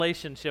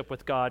relationship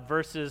with God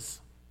versus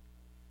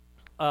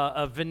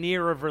a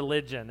veneer of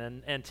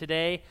religion. And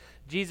today,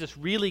 Jesus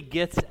really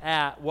gets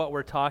at what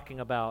we're talking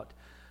about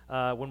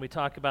when we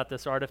talk about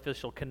this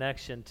artificial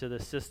connection to the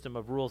system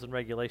of rules and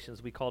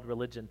regulations we called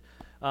religion.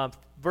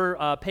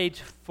 Page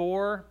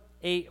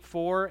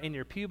 484 in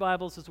your pew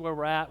Bibles is where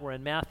we're at. We're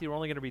in Matthew. We're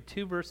only going to read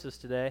 2 verses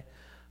today,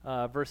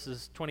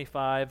 verses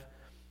 25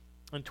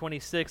 and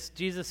 26.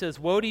 Jesus says,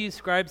 "Woe to you,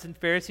 scribes and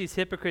Pharisees,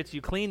 hypocrites!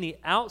 You clean the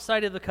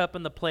outside of the cup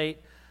and the plate,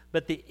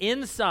 but the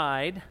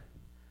inside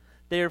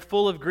they are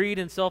full of greed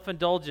and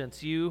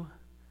self-indulgence. You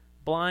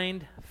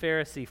blind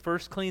Pharisee,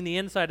 first clean the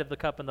inside of the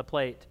cup and the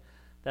plate,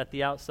 that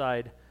the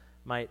outside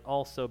might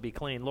also be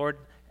clean." Lord,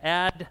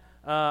 add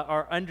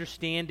our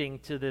understanding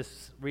to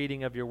this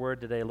reading of your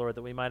word today, Lord,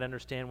 that we might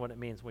understand what it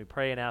means. We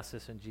pray and ask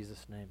this in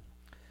Jesus' name.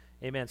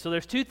 Amen. So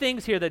there's 2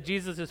 things here that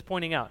Jesus is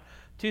pointing out.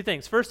 2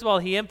 things. First of all,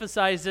 he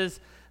emphasizes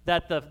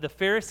that the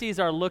Pharisees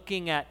are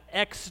looking at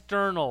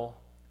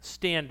external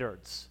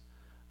standards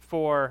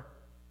for,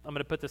 I'm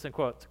going to put this in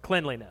quotes,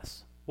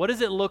 cleanliness. What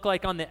does it look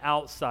like on the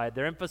outside?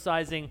 They're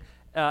emphasizing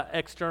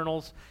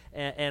externals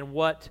and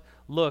what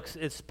looks.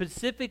 It's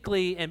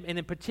specifically, and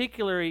in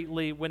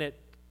particularly when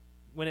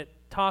it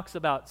talks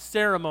about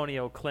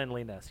ceremonial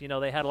cleanliness. You know,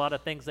 they had a lot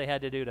of things they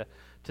had to do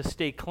to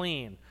stay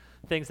clean.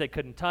 Things they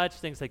couldn't touch,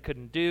 things they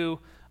couldn't do.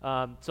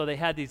 So they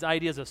had these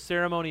ideas of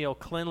ceremonial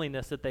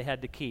cleanliness that they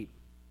had to keep.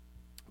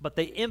 But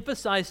they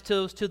emphasized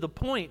those to the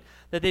point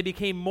that they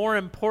became more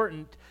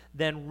important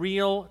than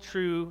real,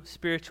 true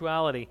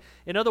spirituality.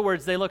 In other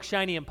words, they look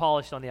shiny and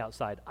polished on the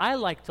outside. I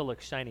like to look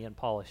shiny and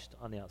polished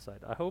on the outside.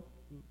 I hope,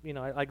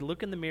 I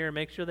look in the mirror,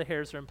 make sure the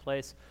hairs are in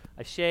place.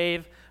 I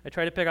shave. I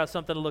try to pick out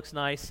something that looks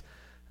nice.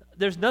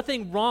 There's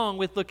nothing wrong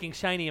with looking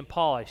shiny and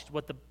polished.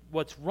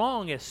 What's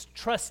wrong is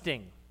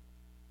trusting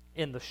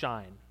in the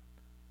shine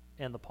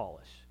and the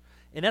polish.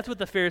 And that's what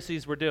the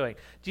Pharisees were doing.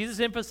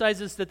 Jesus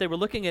emphasizes that they were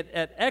looking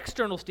at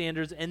external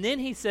standards, and then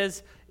he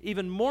says,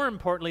 even more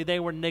importantly, they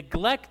were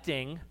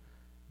neglecting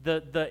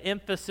the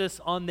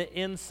emphasis on the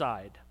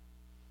inside.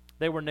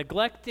 They were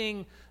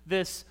neglecting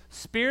this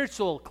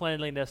spiritual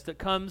cleanliness that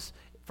comes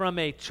from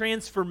a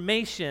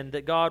transformation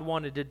that God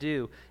wanted to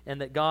do and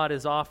that God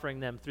is offering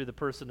them through the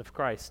person of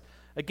Christ.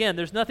 Again,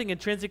 there's nothing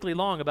intrinsically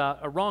wrong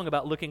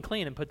about looking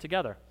clean and put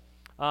together.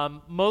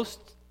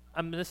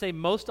 I'm going to say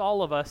most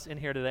all of us in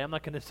here today. I'm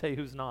not going to say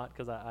who's not,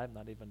 because I'm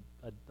not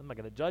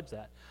going to judge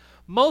that.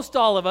 Most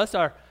all of us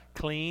are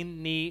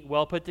clean, neat,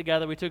 well put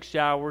together. We took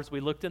showers. We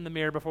looked in the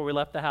mirror before we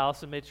left the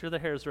house and made sure the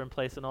hairs were in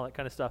place and all that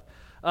kind of stuff.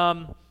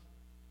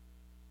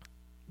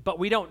 But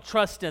we don't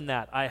trust in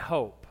that, I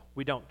hope.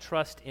 We don't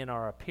trust in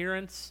our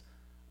appearance,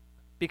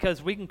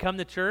 because we can come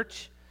to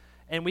church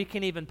and we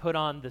can even put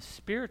on the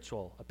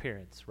spiritual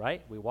appearance,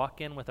 right? We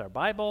walk in with our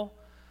Bible,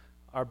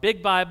 our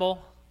big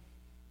Bible.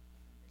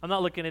 I'm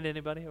not looking at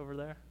anybody over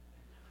there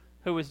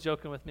who was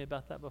joking with me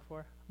about that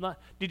before.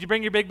 Did you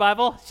bring your big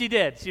Bible? She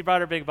did. She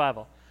brought her big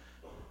Bible.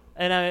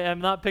 And I'm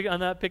not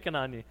picking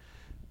on you.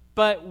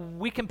 But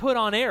we can put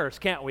on airs,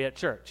 can't we, at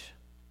church?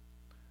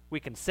 We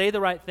can say the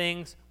right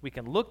things. We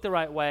can look the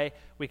right way.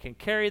 We can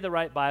carry the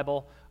right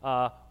Bible.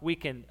 We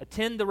can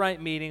attend the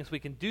right meetings. We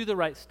can do the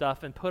right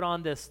stuff and put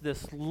on this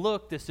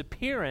look, this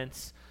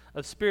appearance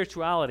of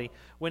spirituality,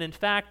 when in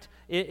fact,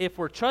 if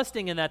we're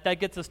trusting in that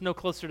gets us no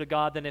closer to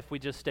God than if we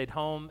just stayed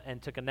home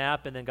and took a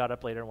nap and then got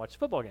up later and watched a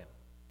football game.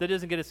 That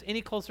doesn't get us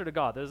any closer to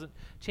God. That doesn't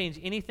change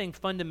anything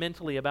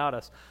fundamentally about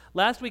us.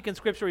 Last week in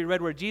Scripture we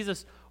read where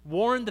Jesus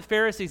warned the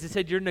Pharisees. He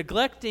said, you're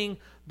neglecting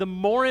the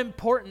more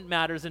important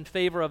matters in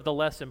favor of the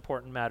less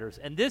important matters.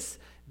 And this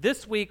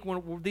week,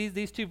 when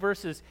these 2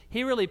 verses,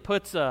 he really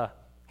puts an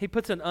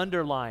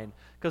underline.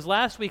 Because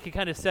last week he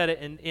kind of said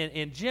it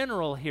in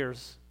general,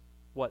 here's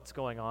what's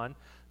going on,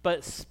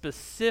 but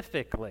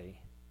specifically,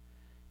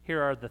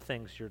 here are the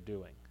things you're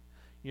doing.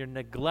 You're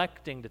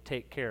neglecting to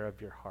take care of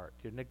your heart.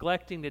 You're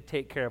neglecting to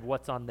take care of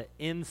what's on the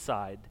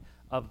inside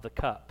of the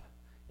cup,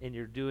 and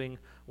you're doing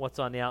what's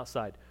on the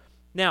outside.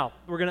 Now,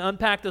 we're going to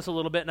unpack this a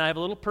little bit, and I have a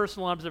little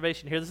personal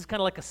observation here. This is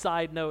kind of like a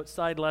side note,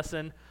 side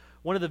lesson.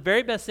 One of the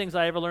very best things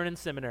I ever learned in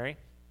seminary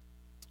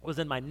was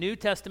in my New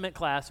Testament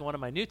class. One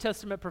of my New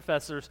Testament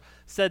professors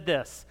said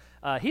this.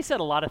 He said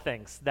a lot of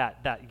things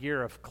that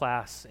year of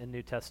class in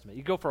New Testament.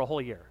 You go for a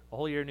whole year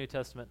New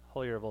Testament, a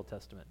whole year of Old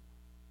Testament.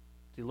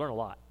 So you learn a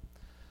lot.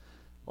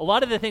 A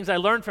lot of the things I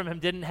learned from him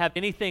didn't have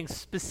anything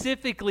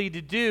specifically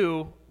to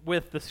do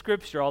with the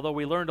Scripture, although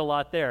we learned a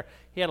lot there.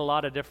 He had a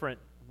lot of different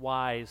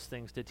wise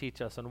things to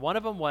teach us. And one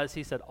of them was,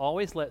 he said,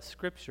 always let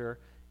Scripture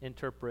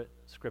interpret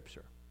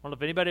Scripture. I don't know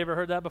if anybody ever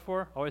heard that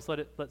before. Always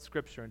let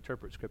Scripture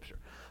interpret Scripture.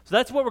 So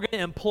that's what we're going to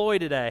employ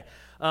today,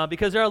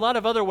 because there are a lot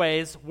of other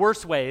ways,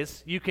 worse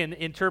ways, you can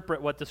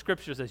interpret what the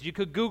Scripture says. You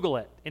could Google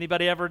it.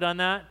 Anybody ever done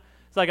that?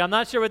 It's like, I'm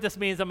not sure what this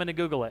means. I'm going to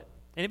Google it.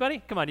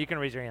 Anybody? Come on, you can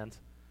raise your hands.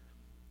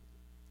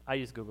 I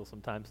use Google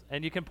sometimes,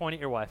 and you can point at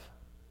your wife.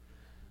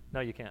 No,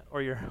 you can't,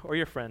 or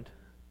your friend.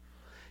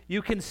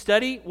 You can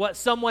study what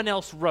someone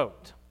else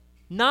wrote.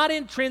 Not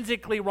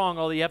intrinsically wrong,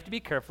 although you have to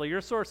be careful of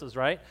your sources,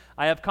 right?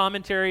 I have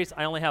commentaries.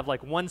 I only have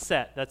like one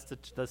set. That's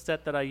the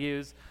set that I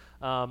use.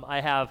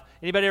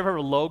 Anybody ever heard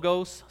of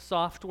Logos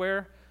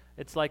software?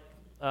 It's like,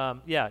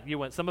 some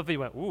of you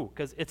went, ooh,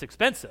 because it's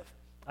expensive.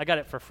 I got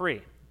it for free.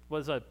 It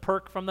was a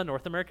perk from the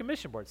North American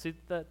Mission Board. See,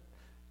 that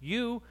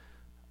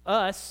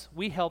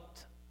we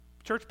helped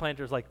church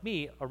planters like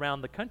me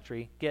around the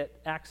country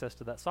get access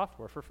to that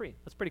software for free.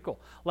 That's pretty cool.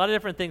 A lot of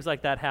different things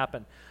like that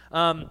happen.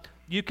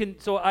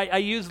 I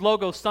use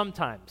Logos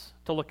sometimes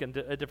to look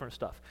into different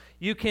stuff.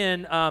 You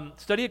can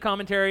study a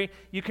commentary.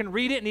 You can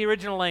read it in the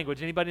original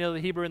language. Anybody know the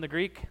Hebrew and the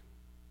Greek?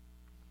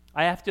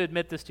 I have to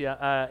admit this to you,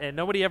 and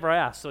nobody ever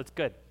asked, so it's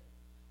good.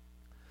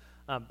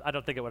 I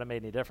don't think it would have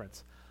made any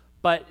difference.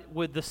 But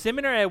with the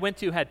seminary I went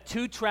to had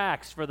 2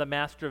 tracks for the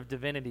Master of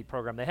Divinity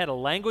program. They had a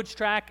language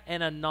track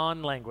and a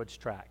non-language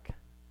track.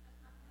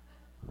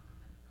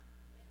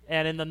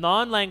 And in the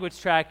non-language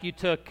track, you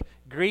took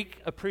Greek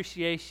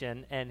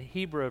appreciation and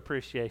Hebrew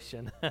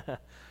appreciation,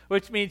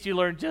 which means you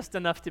learned just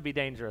enough to be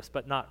dangerous,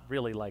 but not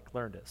really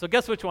learned it. So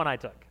guess which one I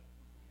took?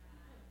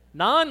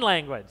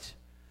 Non-language.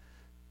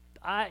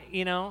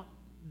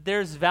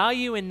 There's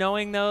value in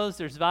knowing those.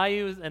 There's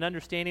value in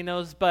understanding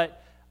those, but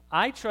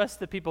I trust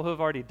the people who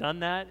have already done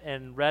that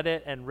and read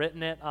it and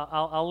written it.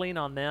 I'll lean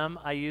on them.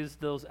 I use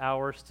those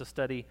hours to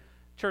study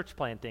church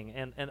planting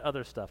and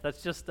other stuff.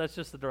 That's just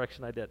the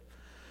direction I did.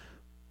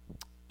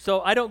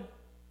 So I don't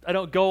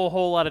go a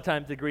whole lot of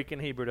times to Greek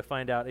and Hebrew to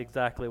find out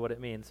exactly what it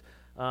means.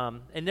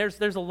 And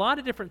there's a lot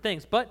of different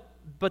things, but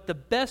the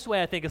best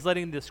way I think is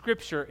letting the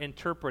Scripture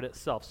interpret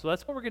itself. So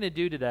that's what we're going to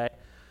do today.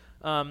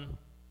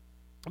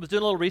 I was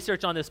doing a little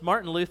research on this.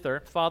 Martin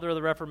Luther, father of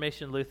the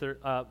Reformation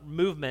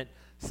movement,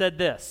 said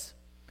this,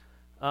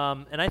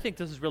 and I think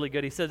this is really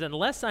good. He says,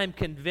 "Unless I'm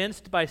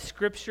convinced by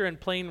Scripture and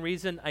plain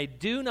reason, I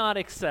do not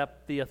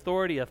accept the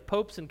authority of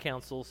popes and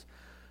councils,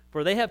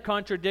 for they have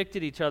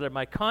contradicted each other.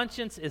 My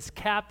conscience is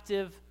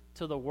captive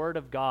to the Word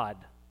of God."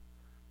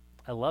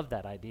 I love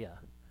that idea.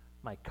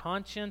 My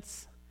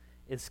conscience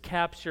is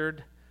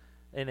captured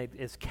and it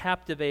is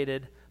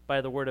captivated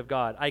by the Word of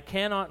God. I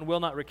cannot and will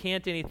not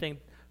recant anything,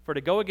 for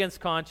to go against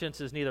conscience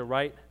is neither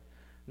right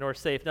nor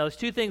safe. Now, there's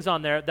 2 things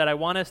on there that I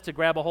want us to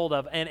grab a hold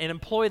of and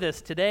employ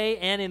this today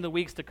and in the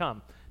weeks to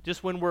come,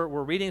 just when we're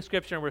reading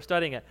Scripture and we're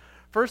studying it.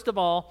 First of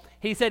all,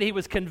 he said he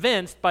was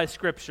convinced by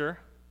Scripture.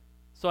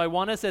 So I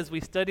want us, as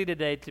we study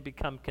today, to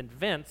become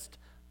convinced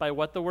by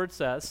what the Word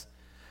says.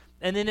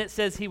 And then it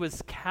says he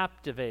was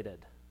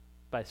captivated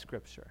by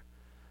Scripture.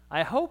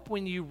 I hope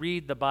when you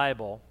read the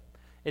Bible,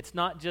 it's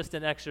not just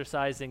an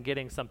exercise in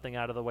getting something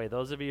out of the way.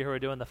 Those of you who are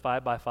doing the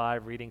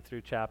 5x5, reading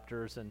through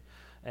chapters,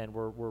 and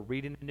we're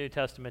reading the New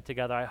Testament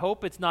together, I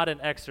hope it's not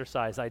an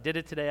exercise. I did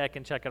it today, I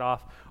can check it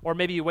off. Or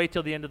maybe you wait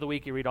till the end of the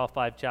week, you read all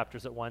 5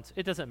 chapters at once.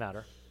 It doesn't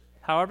matter.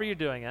 However you're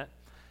doing it,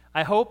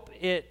 I hope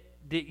that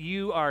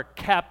you are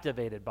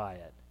captivated by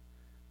it.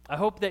 I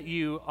hope that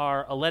you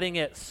are letting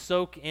it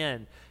soak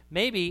in.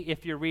 Maybe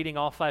if you're reading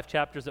all 5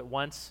 chapters at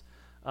once,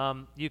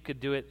 you could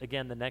do it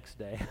again the next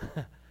day.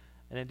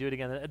 And then do it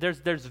again.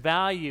 There's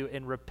value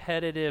in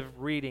repetitive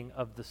reading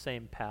of the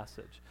same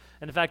passage.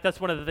 And in fact, that's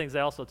one of the things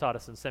they also taught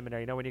us in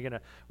seminary. When you're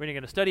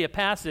going to study a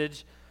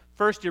passage,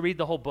 first you read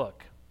the whole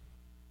book.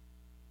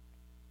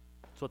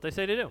 That's what they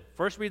say to do.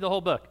 First read the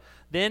whole book.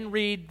 Then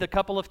read the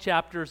couple of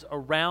chapters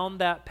around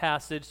that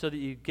passage so that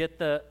you get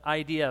the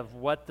idea of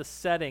what the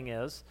setting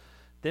is.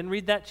 Then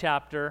read that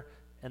chapter,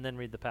 and then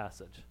read the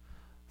passage.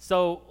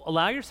 So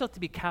allow yourself to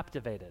be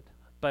captivated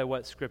by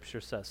what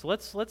Scripture says. So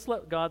let's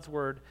let God's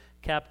Word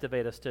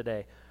captivate us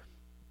today.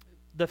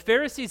 The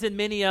Pharisees and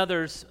many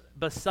others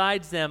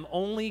besides them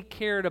only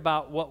cared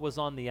about what was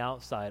on the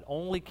outside,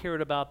 only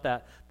cared about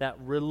that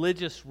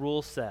religious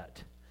rule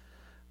set.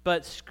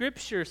 But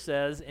Scripture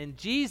says, and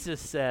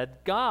Jesus said,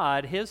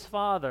 God, his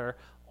Father,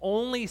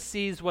 only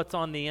sees what's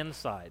on the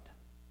inside.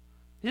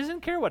 He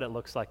doesn't care what it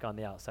looks like on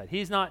the outside.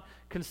 He's not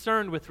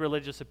concerned with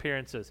religious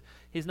appearances.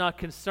 He's not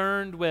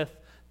concerned with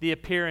the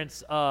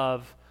appearance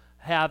of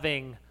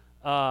having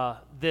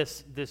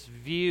this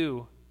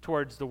view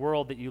towards the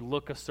world that you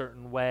look a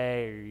certain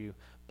way or you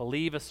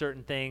believe a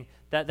certain thing.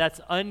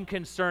 That's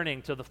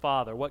unconcerning to the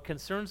Father. What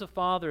concerns the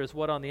Father is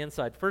what on the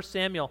inside. 1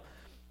 Samuel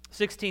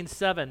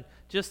 16:7,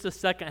 just the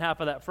second half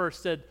of that verse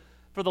said,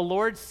 "For the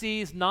Lord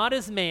sees not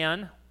as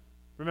man,"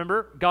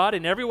 remember, God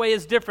in every way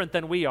is different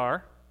than we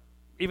are.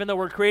 Even though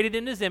we're created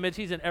in his image,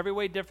 he's in every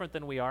way different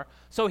than we are.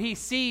 So he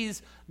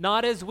sees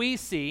not as we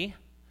see,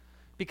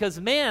 because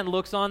man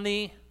looks on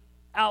the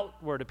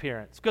outward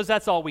appearance, because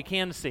that's all we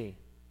can see,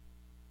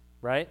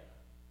 right?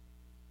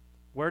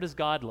 Where does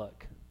God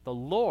look? The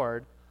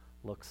Lord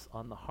looks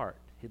on the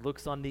heart. He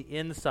looks on the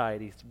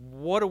inside.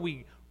 What do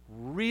we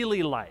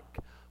really like?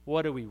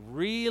 What do we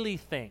really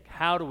think?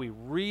 How do we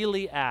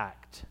really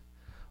act?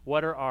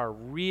 What are our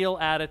real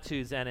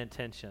attitudes and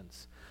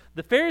intentions?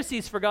 The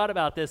Pharisees forgot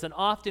about this, and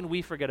often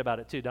we forget about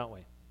it too, don't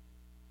we?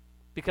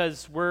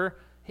 Because we're,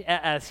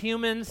 as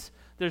humans,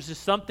 there's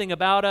just something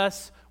about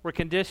us. We're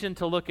conditioned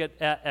to look at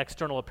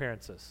external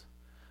appearances.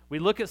 We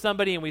look at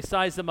somebody and we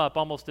size them up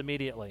almost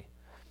immediately.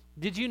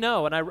 Did you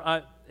know,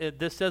 and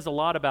this says a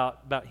lot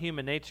about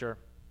human nature,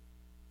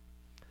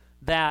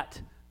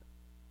 that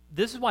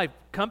this is why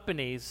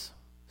companies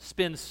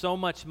spend so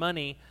much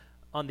money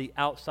on the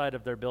outside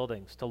of their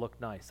buildings to look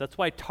nice. That's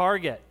why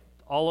Target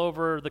all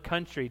over the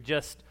country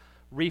just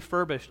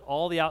refurbished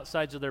all the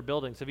outsides of their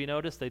buildings. Have you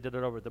noticed? They did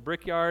it over at the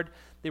Brickyard.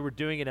 They were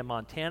doing it in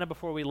Montana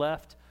before we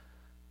left.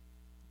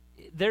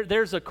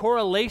 There's a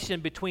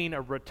correlation between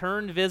a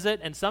return visit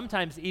and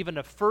sometimes even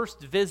a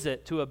first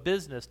visit to a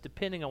business,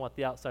 depending on what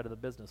the outside of the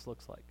business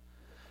looks like.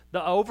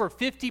 The over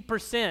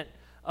 50%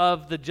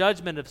 of the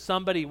judgment of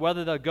somebody,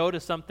 whether they'll go to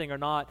something or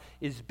not,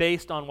 is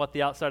based on what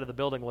the outside of the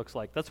building looks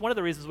like. That's one of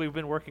the reasons we've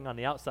been working on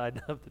the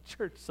outside of the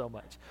church so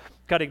much.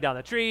 Cutting down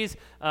the trees,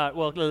 at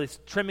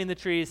least trimming the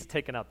trees,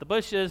 taking out the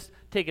bushes,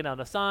 taking out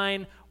the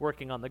sign,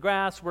 working on the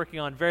grass, working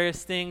on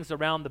various things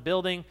around the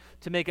building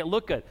to make it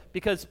look good.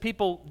 Because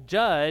people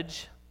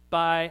judge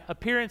by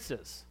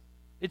appearances.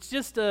 It's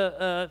just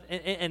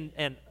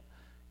and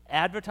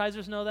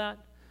advertisers know that,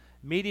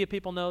 media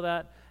people know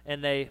that,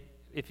 and they,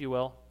 if you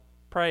will,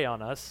 prey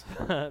on us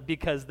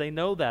because they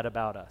know that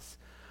about us.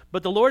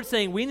 But the Lord's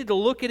saying we need to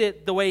look at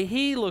it the way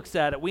He looks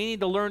at it. We need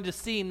to learn to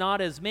see not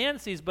as man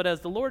sees, but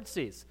as the Lord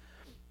sees.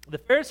 The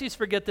Pharisees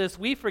forget this.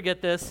 We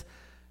forget this.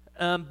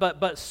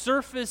 But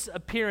surface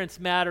appearance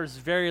matters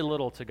very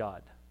little to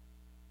God.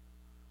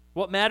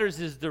 What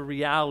matters is the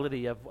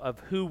reality of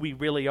who we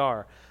really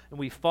are. And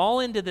we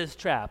fall into this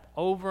trap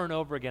over and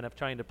over again of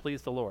trying to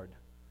please the Lord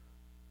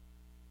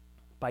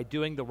by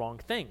doing the wrong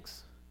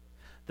things.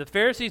 The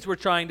Pharisees were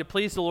trying to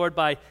please the Lord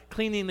by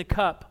cleaning the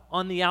cup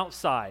on the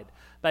outside,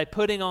 by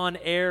putting on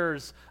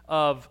airs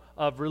of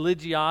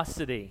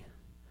religiosity.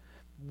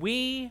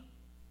 We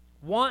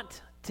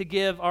want to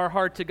give our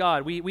heart to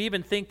God. We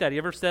even think that. You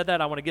ever said that?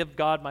 I want to give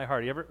God my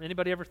heart.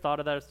 Anybody ever thought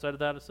of that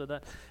or said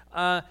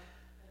that?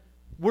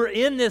 We're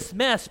in this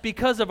mess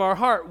because of our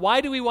heart.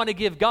 Why do we want to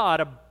give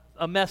God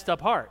a messed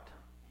up heart?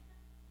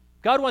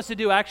 God wants to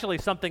do actually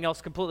something else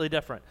completely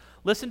different.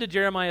 Listen to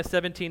Jeremiah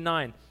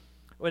 17:9.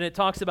 When it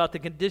talks about the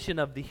condition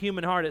of the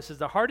human heart, it says,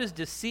 the heart is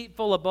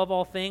deceitful above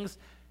all things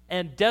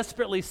and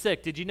desperately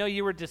sick. Did you know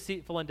you were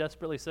deceitful and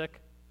desperately sick?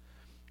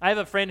 I have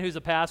a friend who's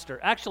a pastor.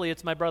 Actually,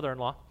 it's my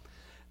brother-in-law,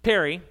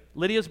 Perry,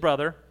 Lydia's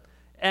brother,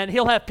 and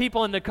he'll have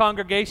people in the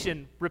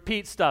congregation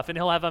repeat stuff, and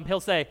he'll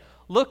say,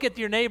 look at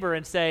your neighbor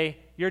and say,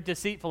 you're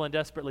deceitful and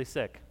desperately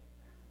sick.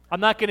 I'm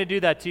not going to do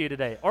that to you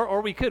today.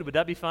 Or we could. Would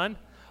that be fun?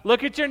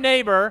 Look at your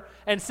neighbor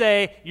and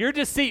say, you're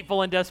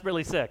deceitful and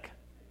desperately sick.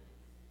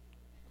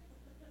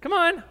 Come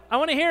on, I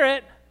want to hear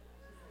it.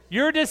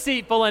 You're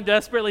deceitful and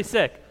desperately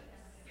sick.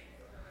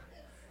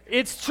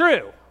 It's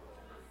true.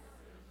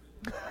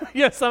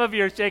 Some of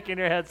you are shaking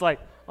your heads like,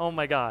 oh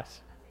my gosh.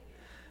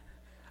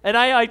 And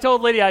I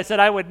told Lydia, I said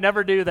I would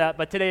never do that,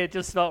 but today it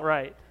just felt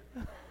right.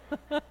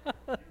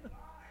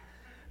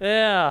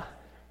 Yeah.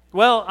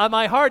 Well,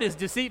 my heart is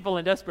deceitful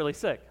and desperately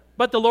sick.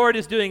 But the Lord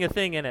is doing a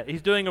thing in it.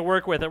 He's doing a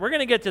work with it. We're going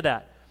to get to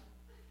that.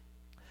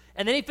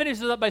 And then he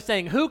finishes up by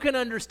saying, who can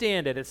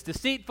understand it? It's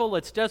deceitful,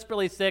 it's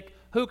desperately sick.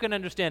 Who can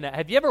understand it?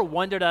 Have you ever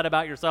wondered that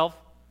about yourself?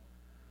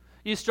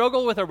 You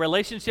struggle with a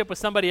relationship with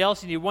somebody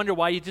else and you wonder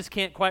why you just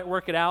can't quite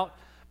work it out.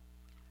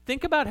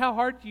 Think about how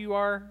hard you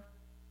are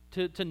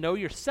to know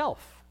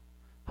yourself.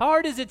 How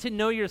hard is it to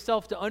know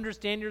yourself, to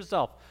understand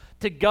yourself,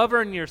 to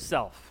govern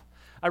yourself?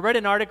 I read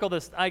an article,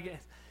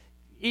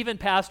 even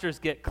pastors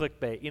get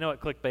clickbait. You know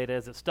what clickbait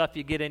is? It's stuff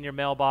you get in your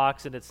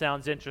mailbox and it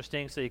sounds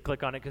interesting, so you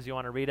click on it because you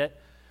want to read it.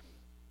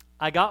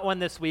 I got one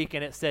this week,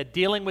 and it said,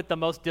 dealing with the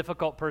most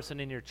difficult person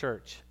in your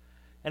church.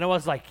 And I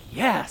was like,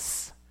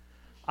 yes,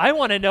 I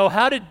want to know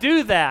how to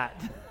do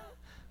that.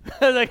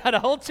 I got a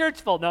whole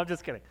church full. No, I'm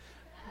just kidding.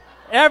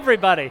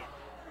 Everybody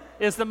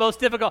is the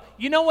most difficult.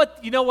 You know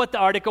what the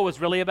article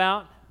was really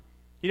about?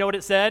 You know what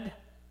it said?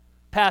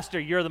 Pastor,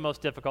 you're the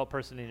most difficult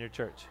person in your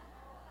church.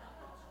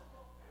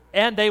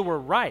 And they were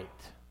right.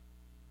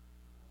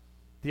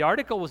 The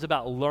article was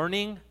about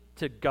learning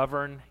to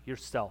govern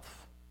yourself.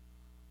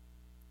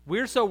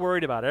 We're so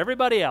worried about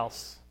everybody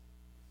else,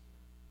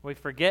 we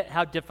forget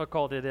how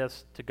difficult it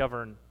is to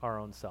govern our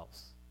own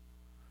selves.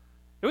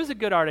 It was a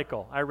good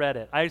article. I read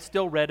it. I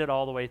still read it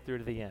all the way through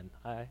to the end.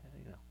 I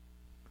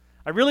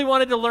really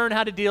wanted to learn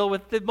how to deal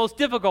with the most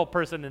difficult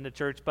person in the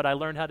church, but I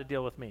learned how to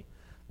deal with me.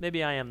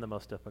 Maybe I am the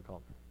most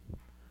difficult.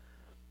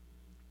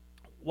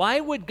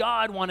 Why would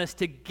God want us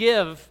to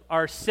give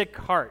our sick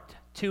heart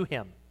to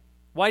Him?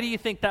 Why do you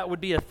think that would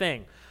be a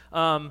thing?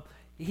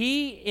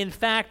 He, in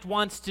fact,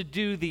 wants to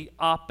do the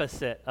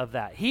opposite of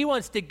that. He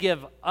wants to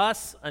give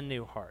us a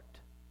new heart.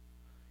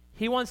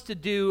 He wants to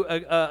do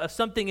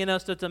something in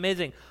us that's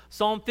amazing.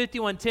 Psalm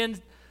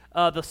 51:10,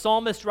 the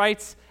psalmist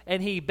writes,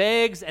 and he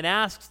begs and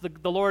asks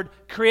the Lord,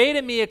 create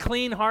in me a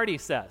clean heart, he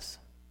says.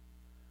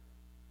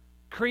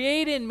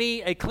 Create in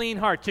me a clean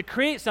heart. To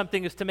create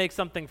something is to make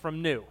something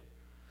from new.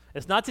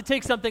 It's not to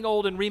take something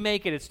old and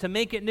remake it. It's to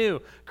make it new.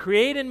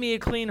 Create in me a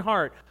clean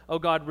heart. Oh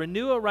God,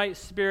 renew a right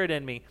spirit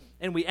in me.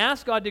 And we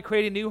ask God to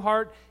create a new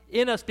heart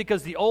in us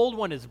because the old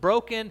one is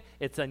broken,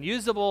 it's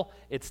unusable,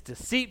 it's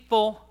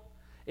deceitful,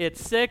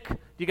 It's sick. Do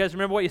you guys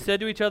remember what you said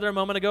to each other a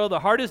moment ago? The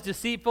heart is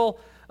deceitful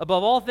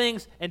above all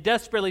things and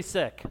desperately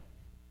sick.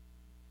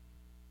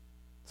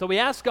 So we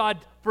ask God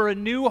for a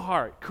new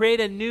heart. Create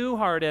a new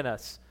heart in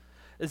us.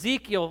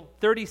 Ezekiel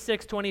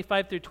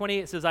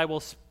 36:25-28 says, I will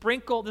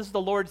sprinkle, this is the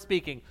Lord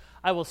speaking,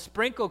 I will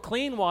sprinkle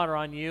clean water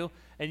on you,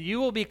 and you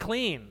will be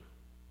clean.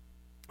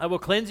 I will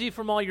cleanse you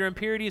from all your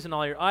impurities and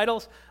all your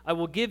idols. I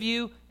will give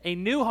you a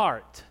new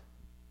heart.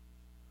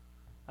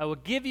 I will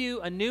give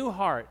you a new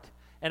heart,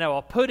 and I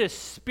will put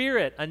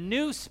a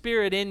new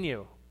spirit in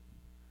you.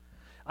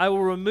 I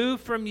will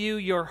remove from you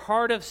your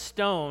heart of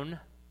stone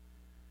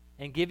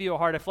and give you a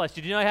heart of flesh.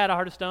 Did you know I had a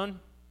heart of stone?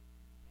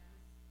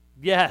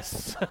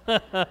 Yes.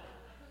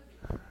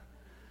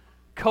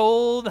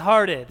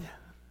 Cold-hearted.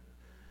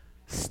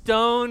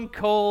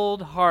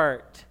 Stone-cold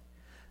heart.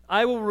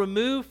 I will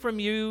remove from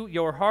you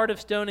your heart of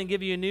stone and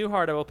give you a new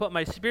heart. I will put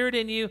my spirit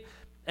in you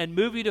and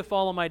move you to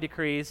follow my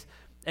decrees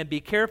and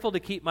be careful to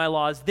keep my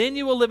laws. Then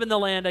you will live in the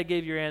land I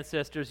gave your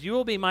ancestors. You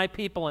will be my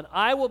people, and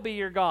I will be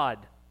your God.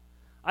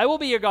 I will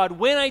be your God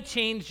when I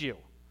change you,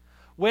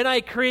 when I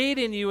create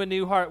in you a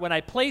new heart, when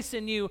I place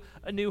in you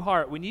a new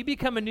heart, when you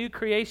become a new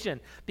creation,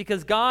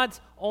 because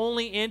God's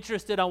only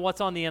interested on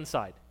what's on the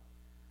inside.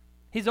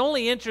 He's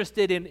only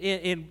interested in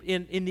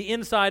the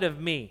inside of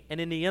me and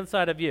in the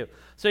inside of you.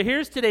 So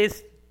here's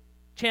today's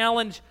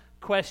challenge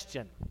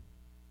question.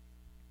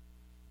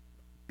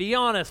 Be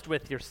honest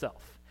with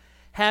yourself.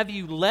 Have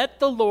you let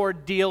the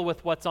Lord deal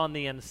with what's on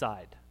the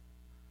inside?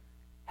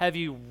 Have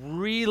you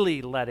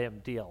really let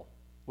him deal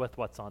with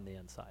what's on the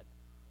inside?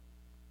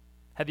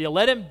 Have you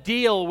let him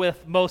deal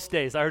with most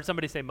days? I heard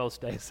somebody say most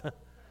days.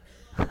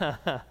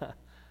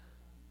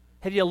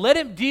 Have you let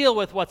him deal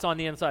with what's on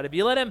the inside? Have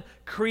you let him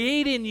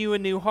create in you a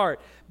new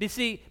heart?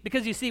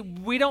 Because you see,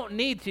 we don't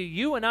need to.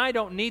 You and I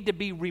don't need to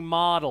be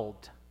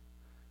remodeled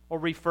or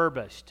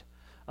refurbished.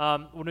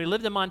 When we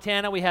lived in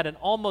Montana, we had an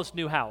almost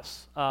new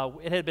house.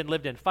 It had been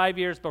lived in 5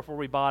 years before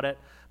we bought it.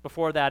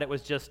 Before that, it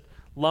was just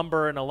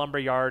lumber in a lumber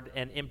yard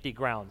and empty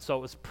ground. So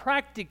it was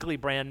practically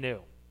brand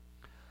new.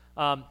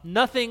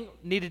 Nothing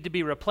needed to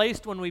be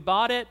replaced when we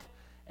bought it,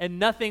 and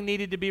nothing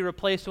needed to be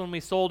replaced when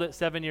we sold it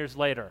 7 years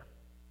later.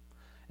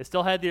 It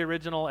still had the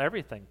original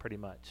everything, pretty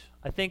much.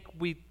 I think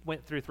we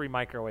went through 3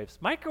 microwaves.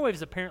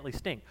 Microwaves apparently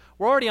stink.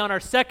 We're already on our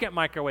second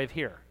microwave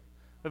here.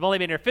 We've only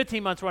been here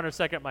 15 months, we're on our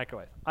second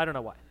microwave. I don't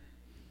know why.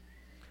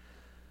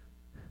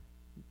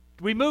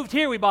 We moved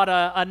here, we bought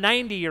a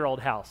 90-year-old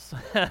house.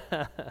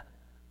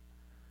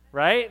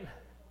 Right?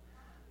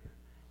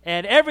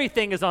 And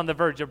everything is on the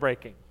verge of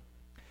breaking.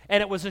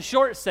 And it was a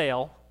short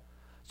sale,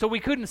 so we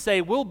couldn't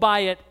say, we'll buy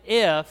it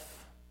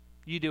if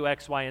you do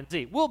X, Y, and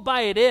Z. We'll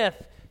buy it if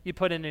you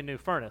put in a new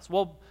furnace.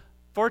 Well,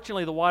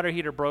 fortunately, the water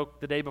heater broke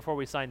the day before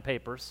we signed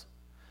papers,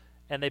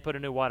 and they put a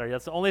new water.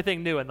 That's the only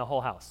thing new in the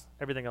whole house.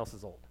 Everything else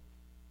is old.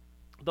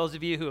 Those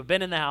of you who have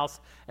been in the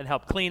house and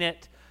helped clean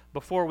it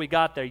before we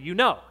got there, you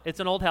know it's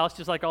an old house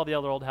just like all the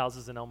other old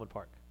houses in Elmwood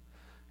Park.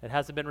 It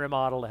hasn't been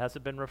remodeled. It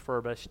hasn't been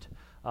refurbished.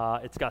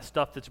 It's got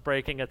stuff that's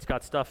breaking. It's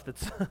got stuff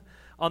that's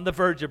on the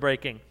verge of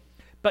breaking.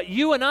 But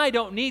you and I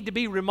don't need to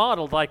be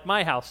remodeled like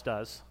my house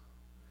does.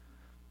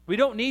 We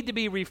don't need to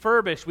be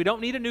refurbished. We don't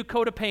need a new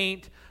coat of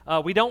paint.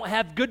 We don't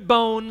have good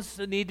bones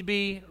that need to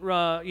be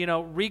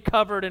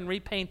recovered and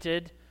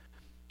repainted.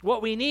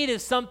 What we need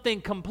is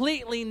something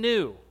completely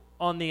new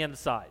on the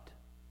inside.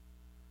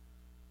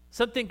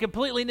 Something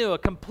completely new, a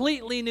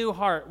completely new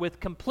heart with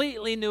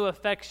completely new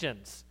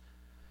affections.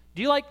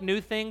 Do you like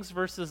new things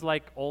versus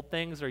like old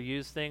things or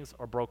used things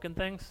or broken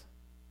things?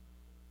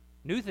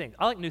 New things.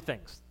 I like new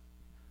things.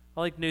 I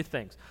like new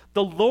things.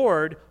 The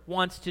Lord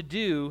wants to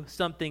do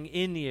something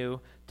in you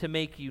to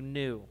make you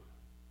new.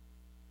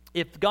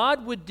 If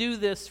God would do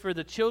this for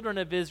the children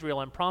of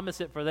Israel and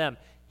promise it for them,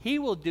 He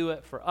will do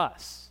it for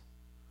us.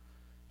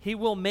 He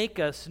will make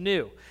us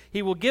new.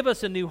 He will give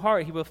us a new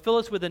heart. He will fill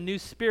us with a new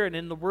spirit.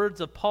 In the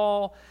words of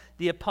Paul,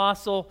 the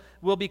apostle,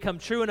 will become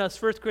true in us.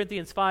 1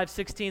 Corinthians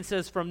 5:16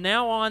 says, "From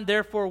now on,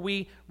 therefore,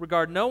 we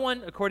regard no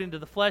one according to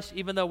the flesh,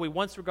 even though we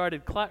once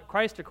regarded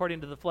Christ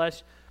according to the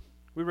flesh.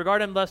 We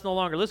regard him thus no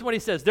longer." Listen to what he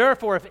says.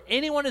 "Therefore, if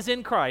anyone is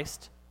in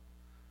Christ,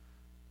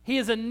 he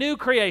is a new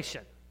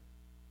creation,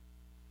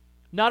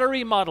 not a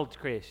remodeled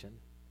creation."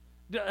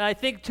 I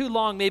think too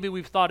long maybe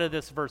we've thought of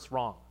this verse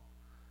wrong.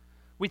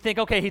 We think,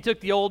 okay, he took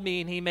the old me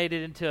and he made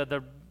it into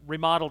the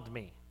remodeled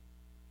me.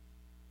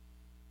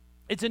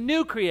 It's a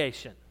new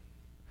creation.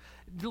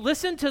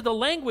 Listen to the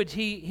language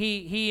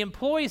he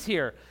employs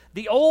here.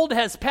 The old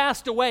has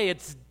passed away.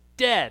 It's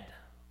dead.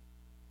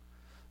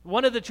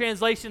 One of the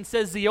translations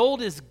says the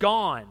old is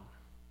gone.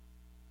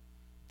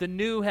 The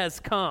new has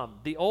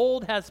come. The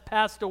old has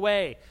passed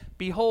away.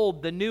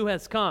 Behold, the new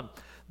has come.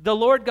 The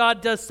Lord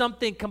God does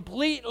something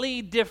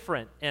completely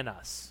different in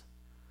us.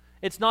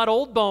 It's not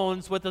old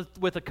bones with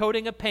a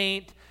coating of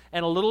paint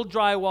and a little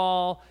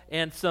drywall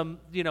and some,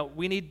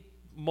 we need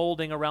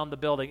molding around the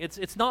building.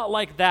 It's not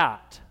like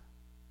that.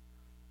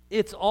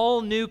 It's all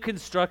new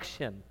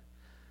construction.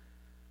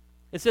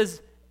 It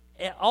says,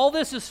 all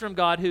this is from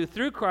God who,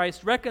 through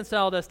Christ,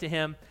 reconciled us to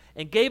him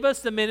and gave us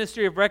the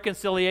ministry of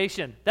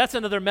reconciliation. That's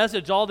another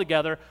message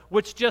altogether,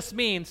 which just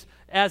means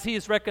as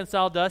he's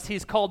reconciled us,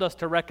 he's called us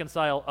to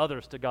reconcile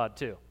others to God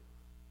too,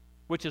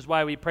 which is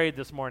why we prayed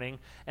this morning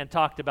and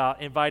talked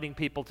about inviting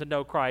people to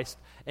know Christ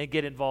and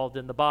get involved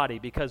in the body,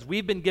 because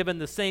we've been given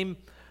the same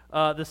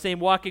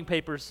walking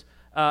papers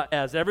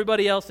as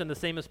everybody else and the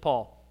same as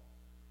Paul.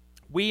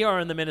 We are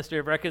in the ministry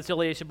of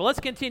reconciliation. But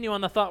let's continue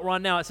on the thought we're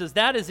on now. It says,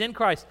 that is in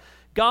Christ.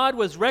 God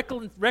was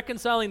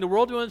reconciling the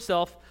world to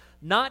himself,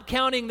 not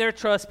counting their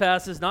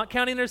trespasses, not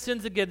counting their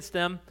sins against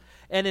them,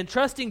 and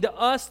entrusting to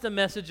us the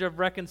message of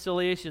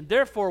reconciliation.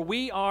 Therefore,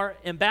 we are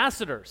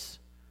ambassadors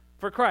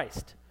for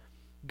Christ.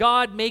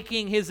 God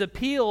making his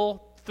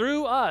appeal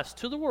through us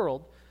to the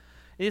world.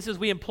 And he says,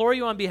 we implore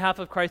you on behalf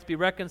of Christ, be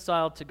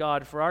reconciled to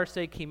God. For our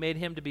sake, he made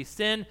him to be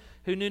sin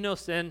who knew no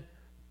sin,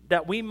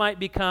 that we might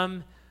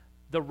become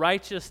the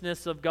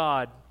righteousness of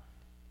God.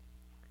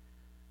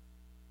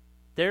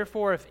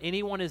 Therefore, if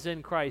anyone is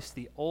in Christ,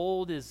 the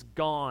old is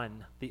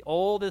gone. The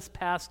old is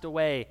passed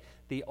away.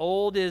 The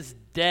old is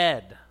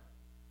dead.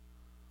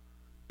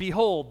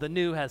 Behold, the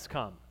new has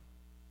come.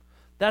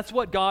 That's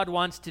what God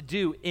wants to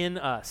do in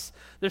us.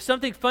 There's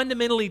something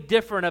fundamentally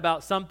different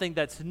about something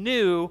that's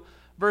new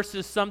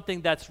versus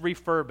something that's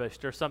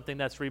refurbished or something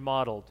that's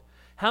remodeled.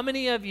 How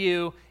many of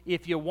you,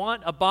 if you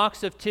want a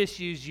box of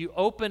tissues, you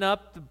open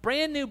up the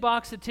brand new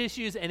box of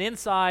tissues and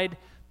inside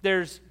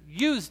there's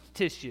used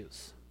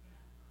tissues?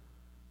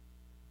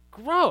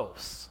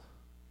 Gross.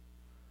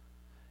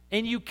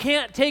 And you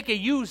can't take a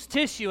used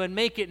tissue and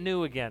make it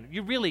new again.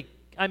 You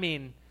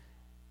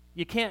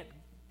can't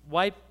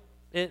wipe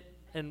it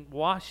and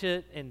wash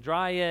it and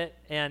dry it,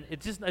 and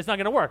it's not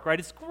going to work, right?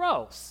 It's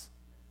gross.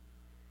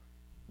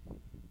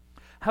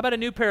 How about a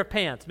new pair of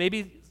pants?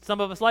 Maybe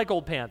some of us like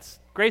old pants.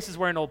 Grace is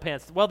wearing old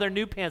pants. Well, they're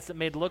new pants that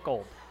made to look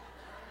old.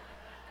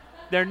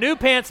 They're new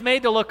pants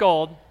made to look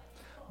old.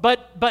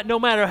 But no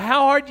matter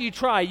how hard you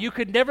try, you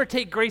could never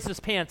take Grace's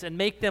pants and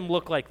make them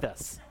look like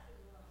this.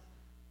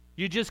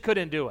 You just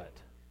couldn't do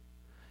it.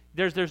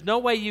 There's no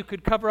way you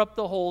could cover up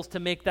the holes to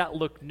make that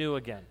look new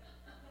again.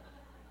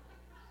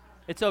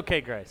 It's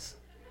okay, Grace.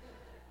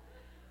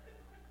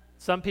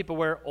 Some people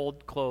wear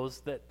old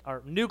clothes that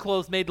are new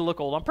clothes made to look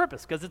old on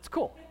purpose because it's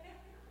cool.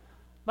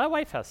 My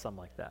wife has some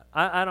like that.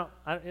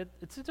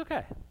 It's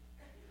okay.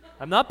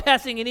 I'm not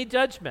passing any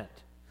judgment.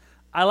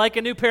 I like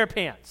a new pair of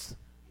pants.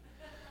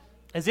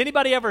 Has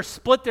anybody ever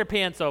split their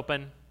pants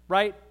open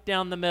right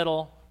down the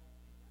middle?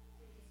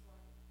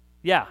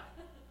 Yeah.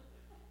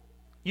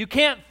 You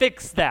can't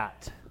fix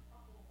that.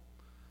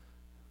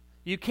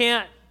 You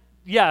can't,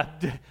 yeah,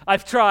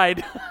 I've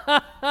tried.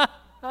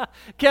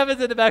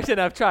 Kevin's in the back saying,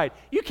 I've tried.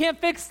 You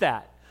can't fix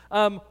that.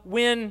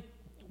 When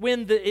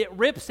it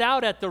rips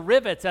out at the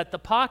rivets at the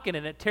pocket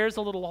and it tears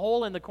a little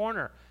hole in the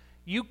corner,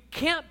 you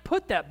can't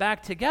put that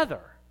back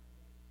together.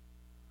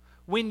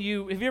 Have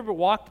you ever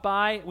walked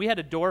by, we had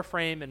a door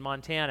frame in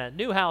Montana,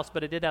 new house,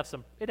 but it had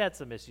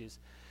some issues.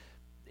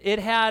 It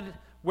had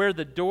where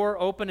the door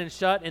opened and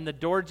shut and the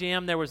door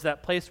jamb, there was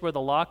that place where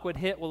the lock would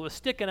hit. Well, it was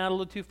sticking out a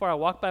little too far. I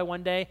walked by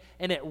one day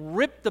and it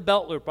ripped the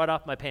belt loop right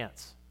off my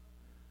pants.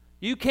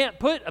 You can't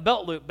put a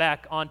belt loop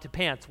back onto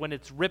pants when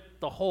it's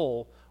ripped the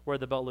hole where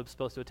the belt loop's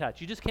supposed to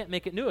attach. You just can't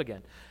make it new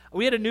again.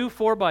 We had a new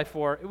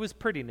 4x4. It was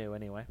pretty new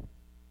anyway.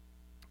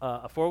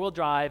 A four-wheel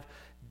drive,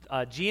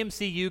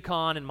 GMC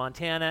Yukon in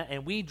Montana,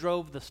 and we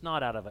drove the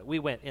snot out of it. We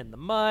went in the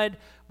mud.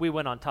 We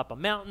went on top of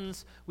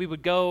mountains. We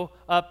would go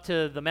up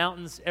to the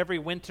mountains every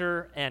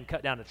winter and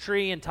cut down a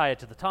tree and tie it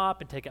to the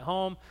top and take it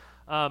home.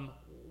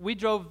 We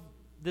drove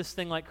this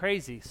thing like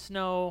crazy.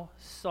 Snow,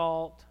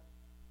 salt.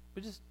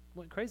 We just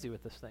went crazy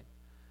with this thing.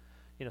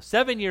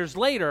 7 years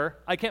later,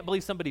 I can't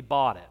believe somebody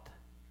bought it.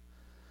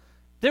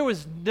 There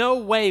was no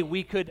way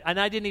we could, and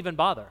I didn't even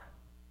bother.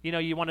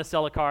 You want to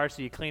sell a car,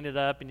 so you clean it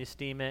up, and you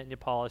steam it, and you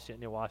polish it,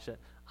 and you wash it.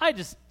 I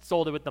just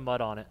sold it with the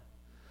mud on it.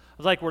 I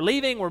was like, we're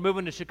leaving, we're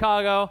moving to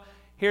Chicago.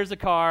 Here's a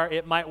car.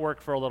 It might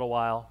work for a little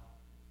while.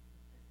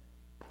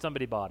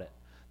 Somebody bought it.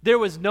 There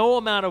was no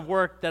amount of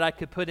work that I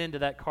could put into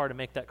that car to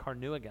make that car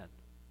new again.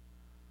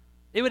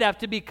 It would have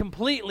to be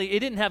it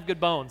didn't have good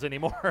bones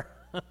anymore.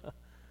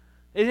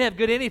 It didn't have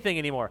good anything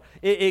anymore.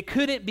 It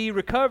couldn't be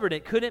recovered.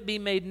 It couldn't be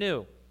made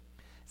new.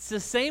 It's the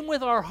same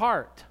with our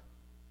heart.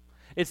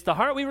 It's the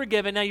heart we were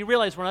given. Now you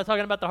realize we're not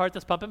talking about the heart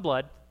that's pumping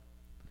blood.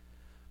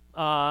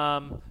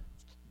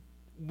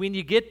 When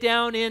you get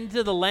down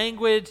into the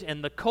language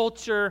and the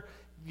culture,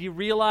 you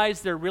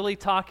realize they're really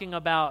talking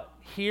about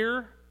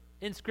here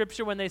in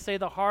Scripture when they say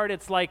the heart.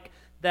 It's like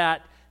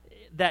that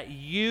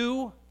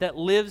you that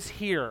lives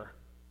here.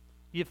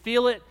 You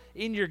feel it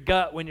in your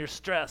gut when you're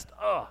stressed.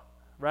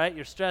 Right?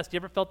 You're stressed. You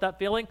ever felt that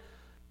feeling?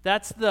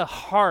 That's the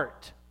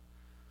heart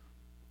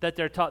that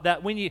they're taught.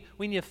 That when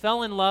you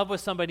fell in love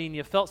with somebody and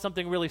you felt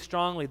something really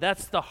strongly,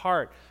 that's the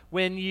heart.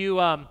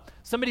 When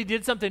somebody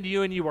did something to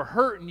you and you were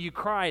hurt and you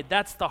cried,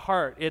 that's the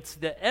heart. It's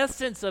the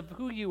essence of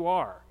who you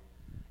are.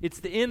 It's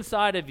the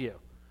inside of you.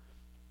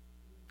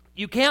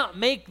 You can't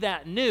make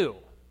that new.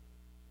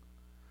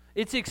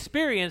 It's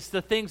experienced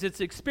the things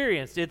it's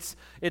experienced. It's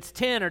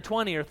 10 or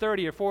 20 or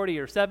 30 or 40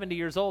 or 70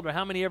 years old or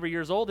how many ever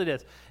years old it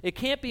is. It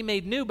can't be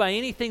made new by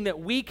anything that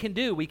we can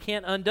do. We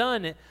can't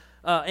undo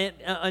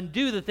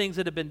the things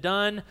that have been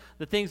done,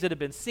 the things that have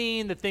been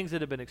seen, the things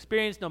that have been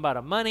experienced, no amount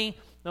of money,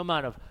 no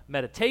amount of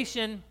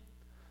meditation,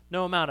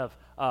 no amount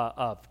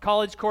of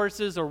college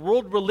courses or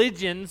world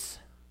religions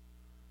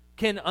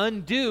can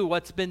undo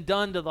what's been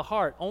done to the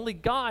heart. Only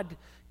God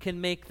can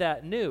make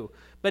that new.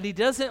 But he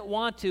doesn't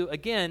want to,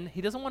 again, he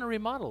doesn't want to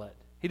remodel it.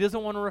 He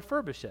doesn't want to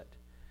refurbish it.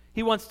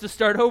 He wants to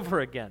start over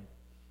again.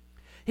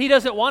 He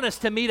doesn't want us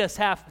to meet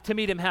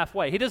him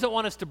halfway. He doesn't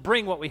want us to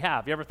bring what we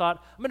have. You ever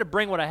thought, I'm going to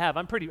bring what I have.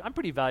 I'm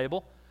pretty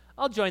valuable.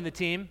 I'll join the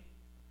team.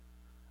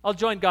 I'll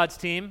join God's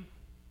team.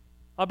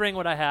 I'll bring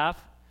what I have.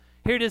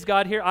 Here it is,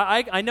 God. Here,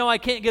 I know I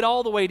can't get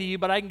all the way to you,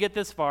 but I can get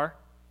this far.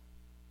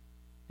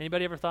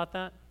 Anybody ever thought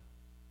that?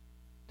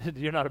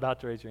 You're not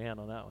about to raise your hand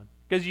on that one.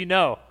 Because you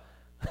know.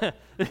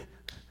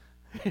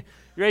 You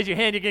raise your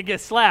hand, you're going to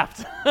get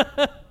slapped.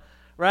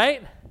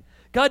 Right?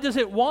 God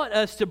doesn't want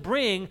us to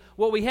bring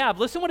what we have.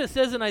 Listen what it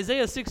says in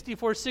Isaiah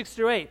 64,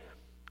 6-8.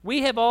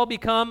 We have all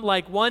become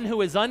like one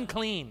who is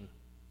unclean.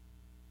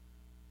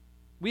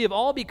 We have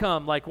all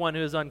become like one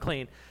who is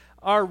unclean.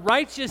 Our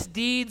righteous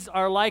deeds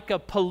are like a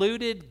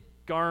polluted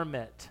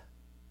garment.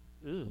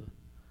 Ooh.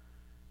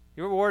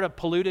 You ever wore a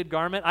polluted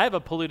garment? I have a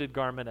polluted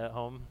garment at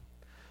home.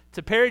 It's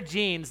a pair of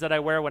jeans that I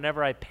wear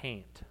whenever I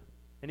paint.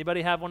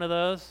 Anybody have one of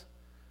those?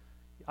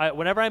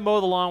 Whenever I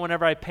mow the lawn,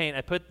 whenever I paint,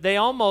 they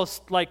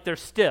almost like they're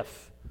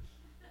stiff.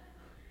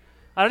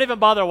 I don't even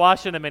bother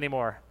washing them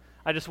anymore.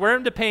 I just wear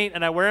them to paint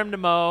and I wear them to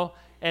mow,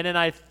 and then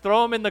I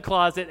throw them in the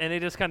closet and they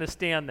just kind of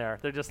stand there.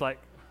 They're just like,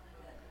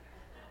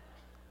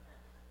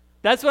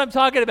 that's what I'm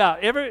talking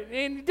about.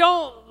 And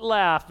don't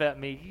laugh at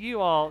me.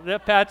 You all,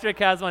 Patrick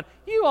has one.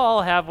 You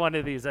all have one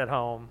of these at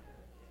home.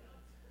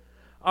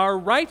 Our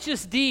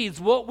righteous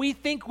deeds, what we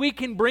think we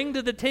can bring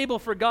to the table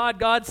for God,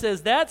 God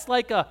says that's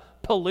like a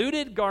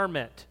polluted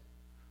garment.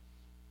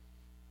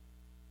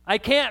 I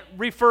can't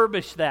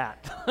refurbish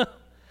that.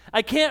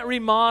 I can't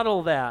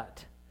remodel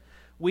that.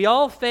 We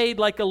all fade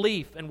like a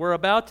leaf, and we're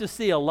about to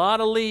see a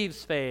lot of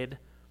leaves fade.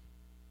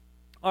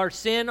 Our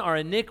sin, our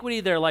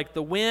iniquity, they're like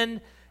the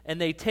wind, and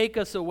they take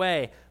us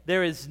away.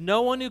 There is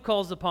no one who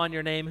calls upon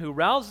your name, who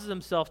rouses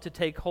himself to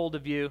take hold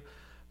of you.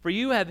 For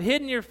you have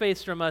hidden your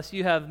face from us.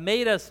 You have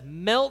made us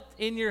melt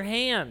in your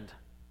hand.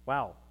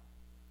 Wow.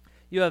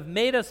 You have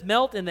made us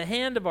melt in the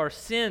hand of our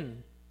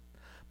sin.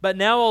 But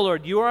now, O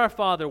Lord, you are our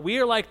Father. We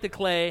are like the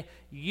clay.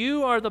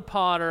 You are the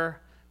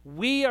potter.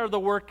 We are the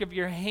work of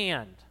your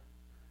hand.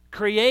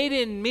 Create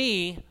in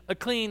me a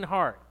clean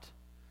heart.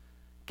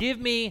 Give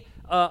me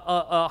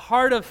a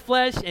heart of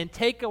flesh and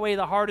take away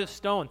the heart of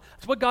stone.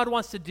 That's what God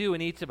wants to do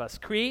in each of us.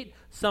 Create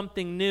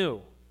something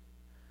new.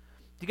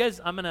 You guys,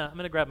 I'm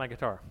gonna grab my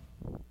guitar.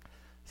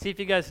 See if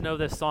you guys know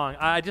this song.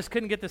 I just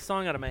couldn't get this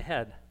song out of my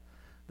head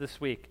this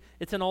week.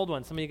 It's an old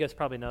one. Some of you guys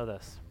probably know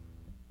this.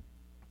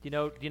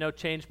 Do you know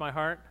Change My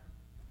Heart?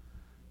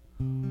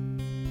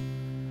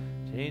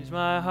 Change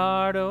my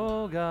heart,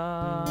 oh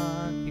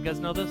God. You guys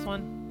know this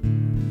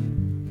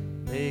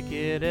one? Make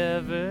it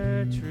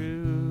ever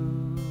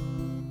true.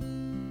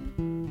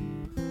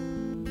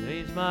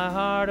 Change my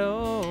heart,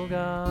 oh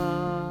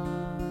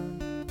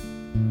God.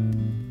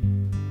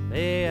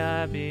 May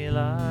I be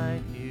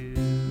like you.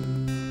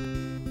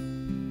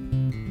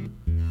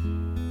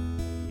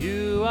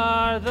 You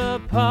are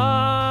the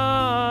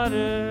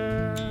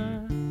potter,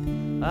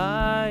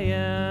 I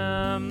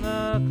am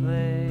the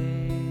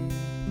clay.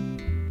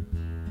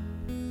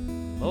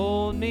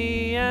 Mold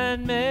me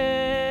and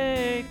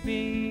make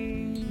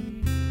me,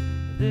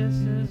 this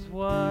is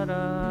what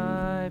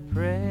I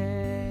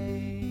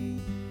pray.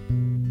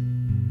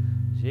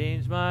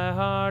 Change my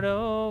heart,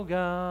 oh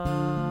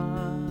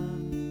God,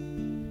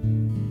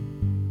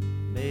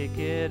 make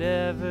it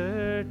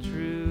ever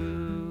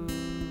true.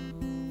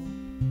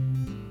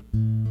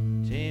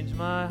 Change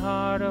my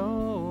heart,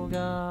 oh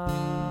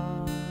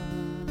God,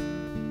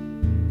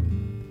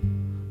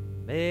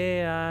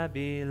 may I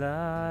be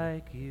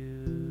like you.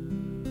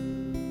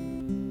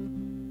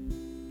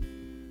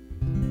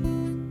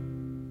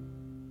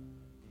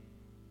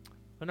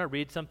 I'm going to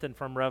read something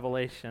from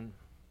Revelation,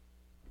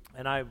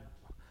 and I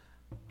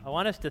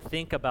want us to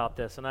think about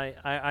this, and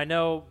I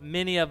know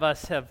many of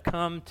us have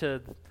come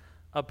to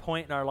a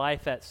point in our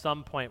life at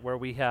some point where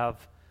we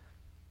have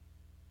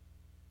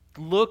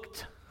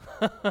looked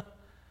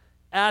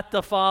at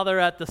the Father,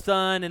 at the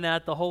Son, and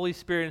at the Holy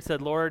Spirit and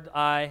said, Lord,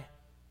 I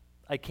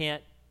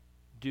can't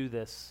do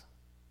this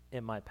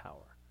in my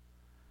power.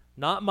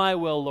 Not my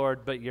will,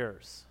 Lord, but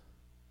yours.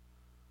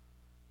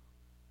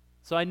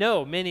 So I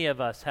know many of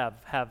us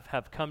have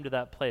come to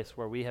that place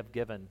where we have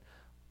given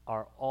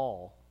our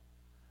all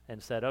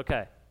and said,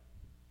 okay,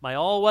 my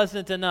all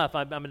wasn't enough.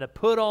 I'm going to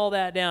put all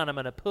that down. I'm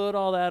going to put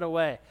all that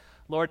away.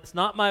 Lord, it's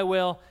not my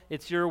will,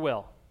 it's your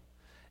will.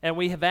 And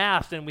we have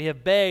asked and we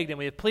have begged and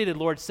we have pleaded,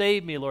 Lord,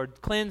 save me,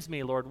 Lord, cleanse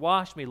me, Lord,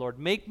 wash me, Lord,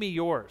 make me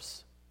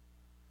yours.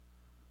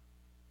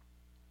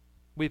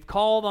 We've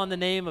called on the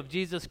name of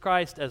Jesus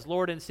Christ as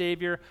Lord and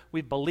Savior.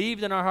 We've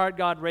believed in our heart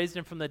God raised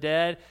him from the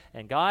dead,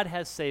 and God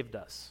has saved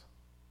us.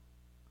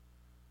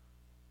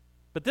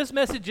 But this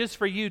message is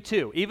for you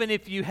too, even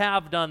if you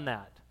have done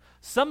that.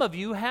 Some of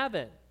you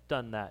haven't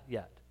done that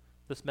yet.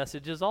 This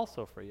message is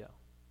also for you.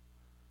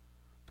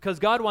 Because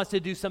God wants to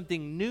do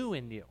something new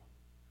in you.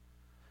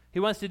 He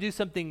wants to do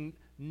something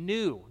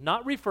new,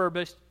 not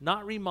refurbished,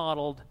 not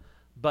remodeled,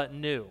 but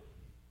new.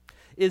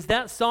 Is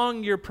that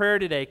song your prayer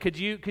today? Could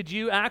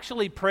you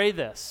actually pray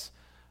this?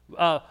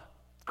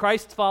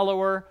 Christ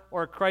follower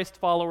or Christ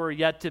follower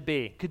yet to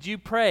be. Could you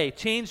pray,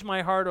 change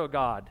my heart, O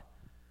God.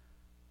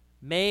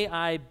 May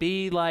I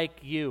be like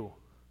you.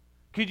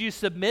 Could you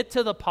submit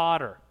to the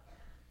potter?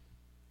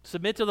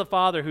 Submit to the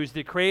Father who's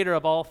the creator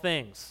of all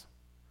things.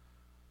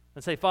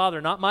 And say,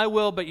 Father, not my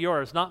will but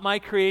yours. Not my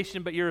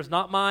creation but yours.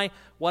 Not my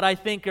what I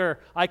think or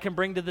I can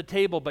bring to the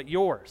table but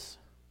yours.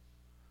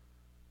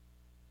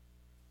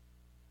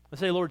 I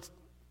say, Lord,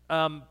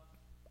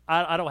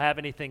 I don't have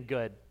anything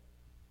good.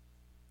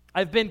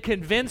 I've been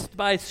convinced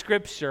by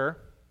Scripture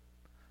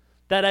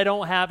that I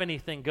don't have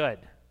anything good.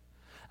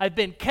 I've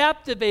been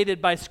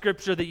captivated by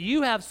Scripture that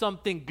you have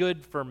something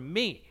good for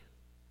me.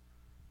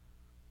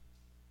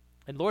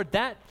 And Lord,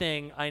 that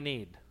thing I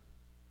need.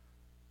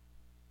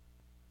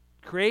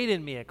 Create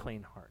in me a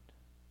clean heart.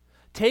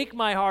 Take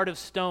my heart of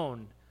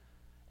stone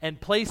and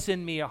place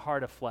in me a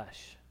heart of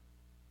flesh.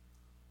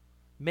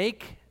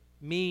 Make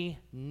me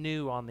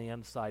new on the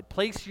inside.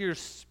 Place your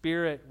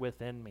Spirit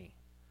within me.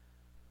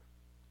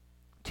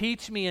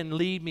 Teach me and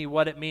lead me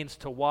what it means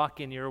to walk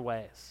in your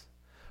ways,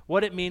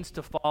 what it means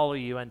to follow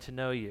you and to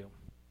know you.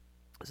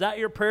 Is that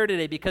your prayer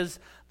today? Because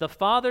the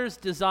Father's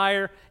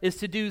desire is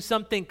to do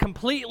something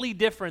completely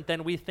different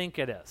than we think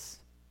it is.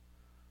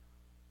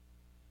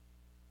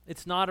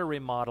 It's not a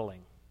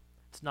remodeling.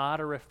 It's not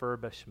a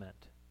refurbishment.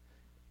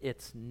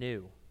 It's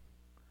new.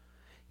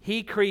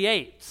 He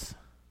creates.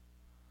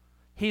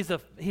 He's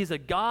a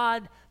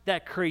God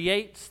that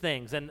creates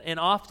things. And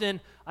often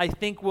I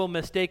think we'll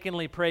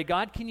mistakenly pray,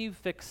 God, can you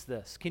fix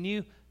this? Can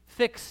you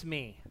fix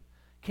me?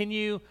 Can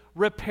you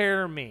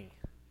repair me?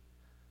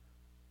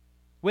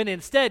 When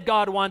instead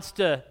God wants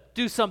to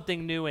do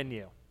something new in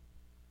you.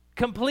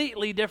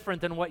 Completely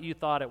different than what you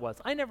thought it was.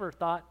 I never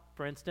thought,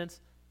 for instance,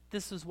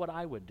 this is what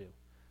I would do.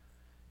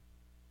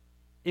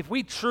 If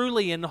we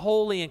truly and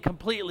wholly and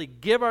completely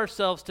give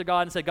ourselves to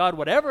God and say, God,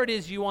 whatever it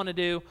is you want to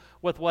do,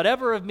 with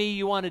whatever of me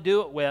you want to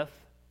do it with,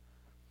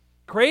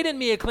 create in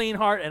me a clean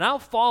heart and I'll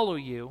follow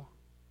you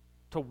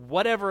to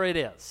whatever it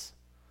is.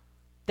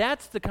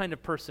 That's the kind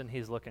of person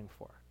he's looking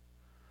for.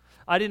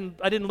 I didn't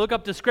look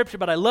up the scripture,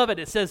 but I love it.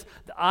 It says,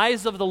 the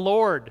eyes of the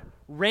Lord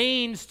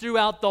range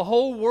throughout the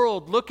whole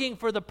world, looking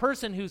for the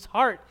person whose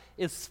heart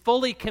is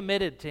fully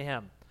committed to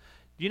him.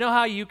 Do you know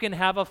how you can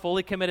have a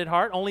fully committed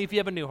heart? Only if you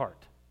have a new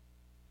heart.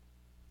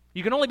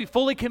 You can only be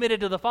fully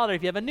committed to the Father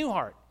if you have a new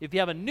heart, if you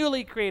have a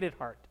newly created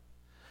heart.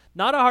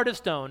 Not a heart of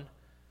stone,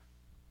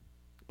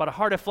 but a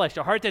heart of flesh,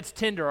 a heart that's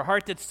tender, a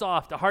heart that's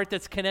soft, a heart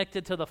that's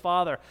connected to the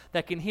Father,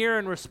 that can hear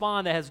and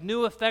respond, that has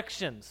new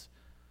affections,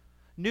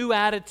 new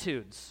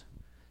attitudes,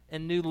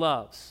 and new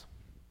loves.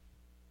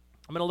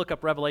 I'm going to look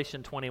up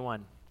Revelation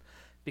 21,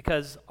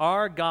 because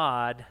our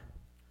God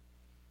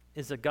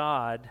is a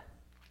God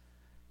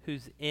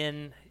who's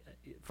in,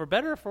 for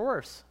better or for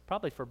worse,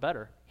 probably for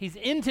better, he's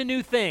into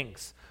new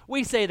things.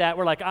 We say that,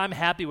 we're like, I'm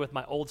happy with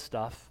my old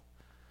stuff.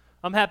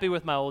 I'm happy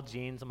with my old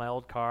jeans and my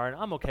old car, and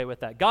I'm okay with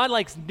that. God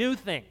likes new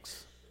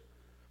things.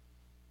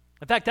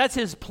 In fact, that's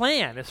his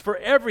plan, is for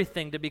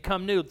everything to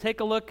become new. Take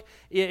a look.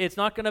 It's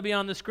not going to be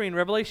on the screen.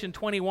 Revelation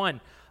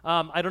 21.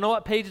 I don't know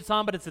what page it's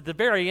on, but it's at the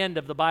very end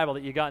of the Bible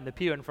that you got in the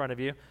pew in front of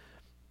you.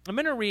 I'm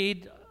going to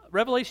read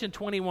Revelation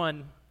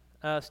 21,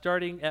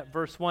 starting at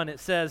verse 1. It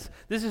says,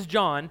 this is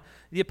John,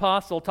 the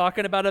apostle,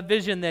 talking about a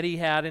vision that he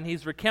had, and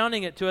he's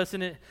recounting it to us.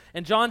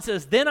 And John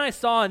says, then I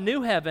saw a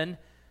new heaven.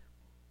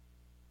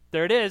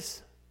 There it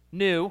is,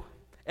 new,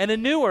 and a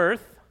new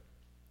earth.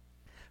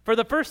 For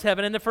the first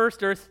heaven and the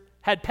first earth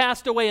had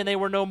passed away, and they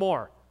were no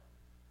more.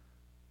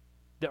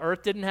 The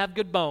earth didn't have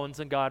good bones,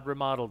 and God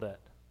remodeled it.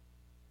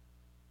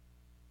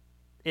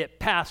 It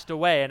passed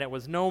away, and it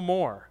was no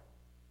more.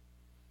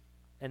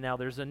 And now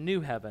there's a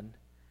new heaven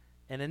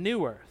and a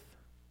new earth.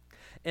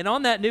 And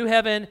on that new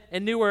heaven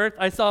and new earth,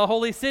 I saw a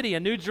holy city, a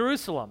new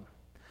Jerusalem,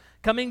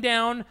 coming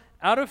down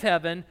out of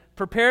heaven,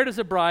 prepared as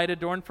a bride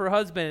adorned for her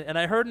husband. And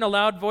I heard in a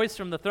loud voice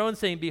from the throne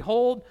saying,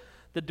 behold,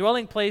 the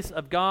dwelling place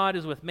of God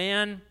is with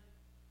man.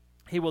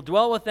 He will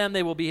dwell with them.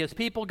 They will be his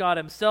people. God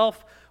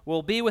himself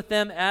will be with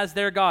them as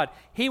their God.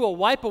 He will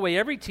wipe away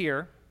every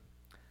tear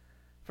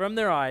from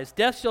their eyes.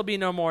 Death shall be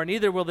no more.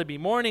 Neither will there be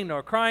mourning,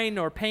 nor crying,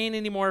 nor pain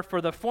anymore. For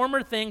the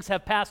former things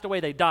have passed away.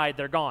 They died.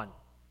 They're gone.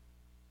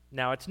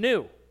 Now it's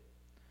new.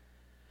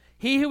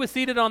 He who was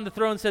seated on the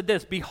throne said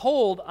this,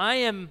 behold, I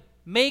am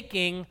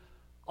making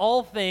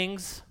all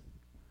things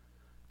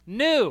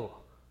new.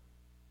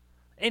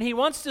 And he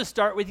wants to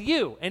start with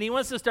you, and he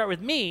wants to start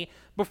with me.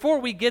 Before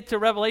we get to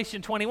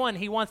Revelation 21,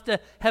 he wants to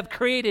have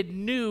created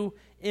new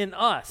in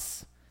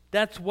us.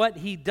 That's what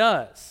he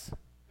does.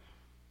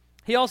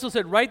 He also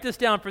said, write this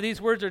down, for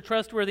these words are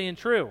trustworthy and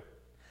true.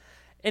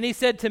 And he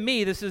said to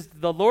me, this is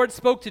the Lord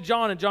spoke to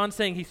John, and John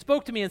saying, he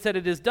spoke to me and said,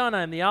 it is done.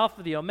 I am the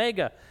Alpha, the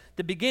Omega,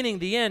 the beginning,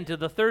 the end. To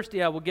the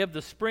thirsty I will give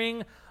the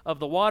spring of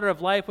the water of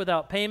life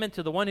without payment.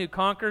 To the one who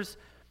conquers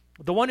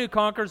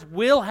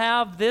will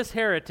have this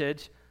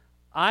heritage.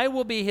 I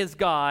will be his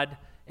God,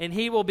 and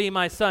he will be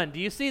my son. Do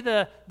you see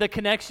the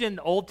connection,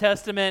 Old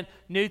Testament,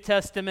 New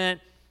Testament,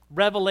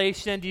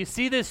 Revelation? Do you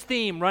see this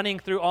theme running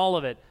through all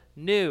of it?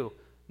 New,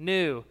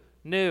 new,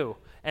 new.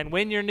 And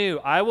when you're new,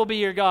 I will be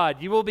your God.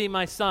 You will be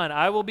my son.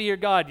 I will be your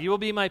God. You will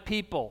be my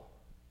people.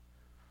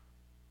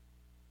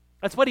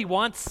 That's what he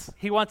wants.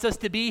 He wants us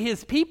to be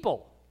his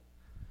people.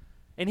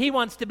 And he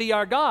wants to be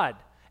our God.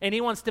 And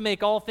he wants to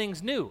make all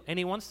things new. And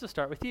he wants to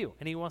start with you.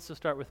 And he wants to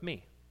start with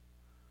me.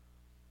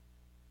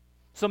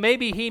 So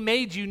maybe he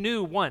made you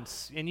new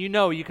once. And you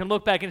can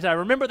look back and say, I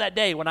remember that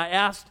day when I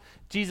asked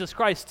Jesus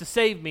Christ to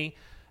save me.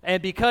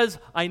 And because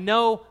I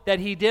know that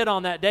he did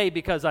on that day,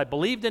 because I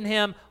believed in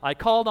him, I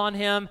called on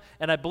him,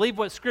 and I believe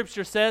what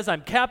Scripture says,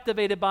 I'm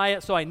captivated by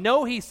it, so I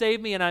know he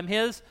saved me and I'm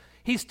his,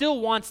 he still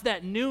wants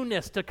that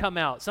newness to come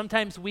out.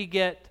 Sometimes we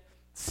get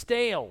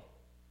stale.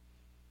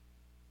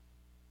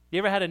 You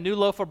ever had a new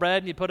loaf of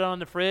bread and you put it on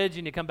the fridge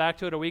and you come back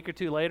to it a week or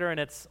two later and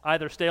it's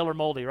either stale or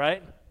moldy,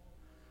 right?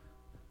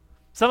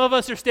 Some of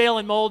us are stale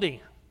and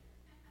moldy.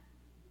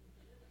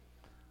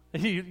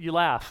 You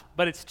laugh,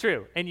 but it's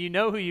true, and you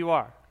know who you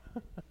are.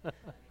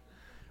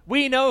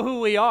 We know who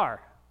we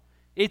are.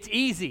 It's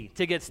easy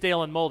to get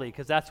stale and moldy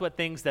because that's what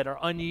things that are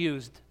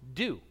unused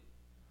do.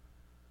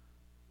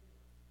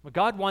 But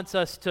God wants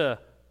us to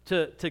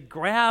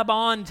grab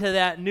on to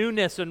that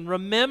newness and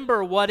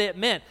remember what it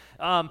meant.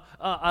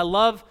 I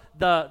love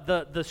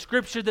the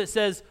scripture that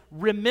says,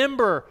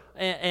 remember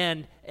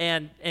and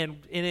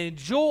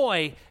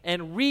enjoy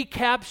and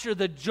recapture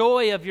the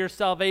joy of your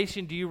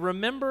salvation. Do you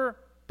remember,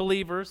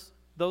 believers,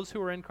 those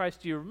who are in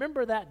Christ, do you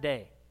remember that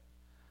day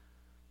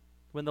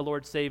when the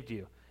Lord saved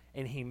you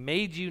and he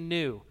made you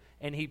new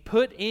and he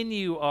put in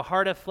you a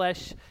heart of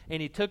flesh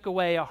and he took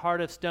away a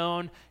heart of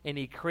stone and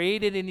he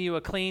created in you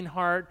a clean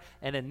heart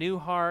and a new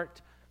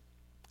heart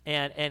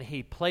and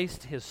he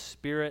placed his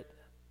Spirit?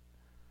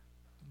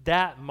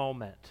 That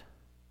moment.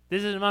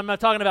 I'm not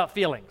talking about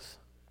feelings,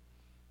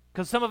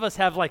 because some of us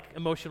have like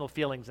emotional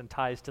feelings and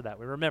ties to that.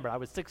 We remember, I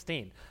was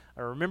 16.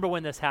 I remember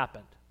when this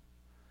happened.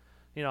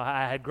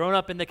 I had grown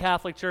up in the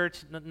Catholic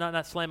Church,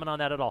 not slamming on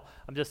that at all.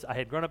 I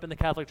had grown up in the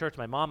Catholic Church.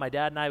 My mom, my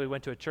dad, and I, we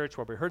went to a church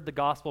where we heard the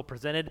gospel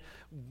presented.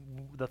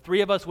 The three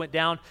of us went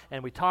down,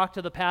 and we talked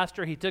to the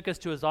pastor. He took us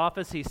to his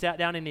office. He sat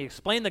down, and he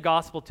explained the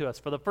gospel to us.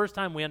 For the first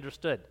time, we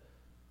understood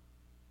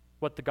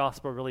what the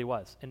gospel really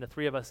was. And the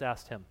three of us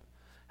asked him,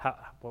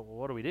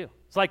 what do we do?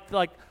 It's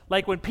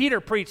like when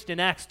Peter preached in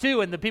Acts 2,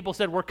 and the people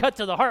said, we're cut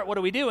to the heart. What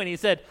do we do? And he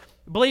said,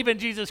 believe in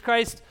Jesus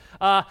Christ,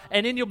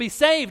 and then you'll be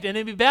saved, and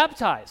then be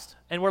baptized.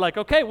 And we're like,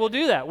 okay, we'll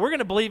do that. We're going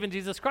to believe in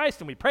Jesus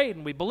Christ. And we prayed,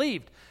 and we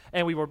believed,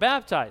 and we were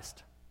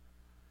baptized.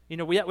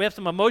 We have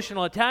some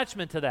emotional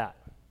attachment to that.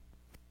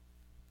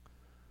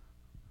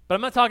 But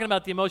I'm not talking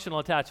about the emotional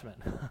attachment.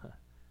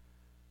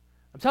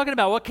 I'm talking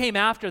about what came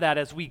after that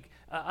as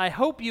I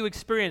hope you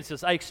experienced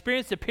this. I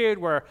experienced a period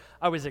where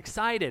I was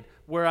excited,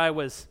 where I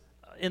was,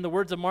 in the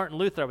words of Martin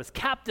Luther, I was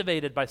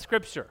captivated by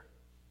Scripture.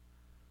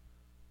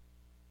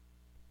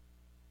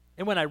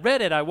 And when I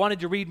read it, I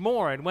wanted to read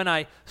more. And when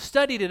I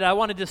studied it, I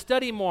wanted to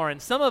study more.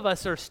 And some of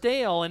us are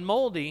stale and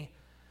moldy,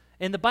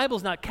 and the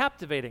Bible's not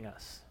captivating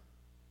us.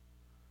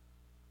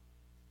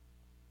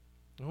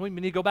 And we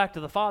need to go back to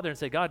the Father and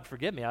say, God,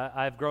 forgive me.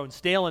 I've grown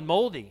stale and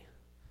moldy.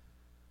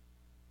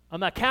 I'm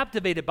not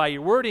captivated by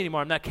your word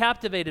anymore. I'm not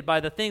captivated by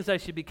the things I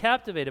should be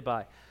captivated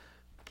by.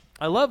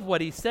 I love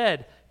what he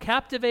said,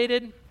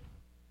 captivated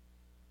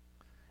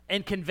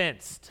and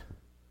convinced.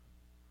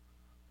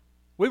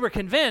 We were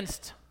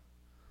convinced,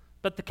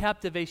 but the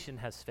captivation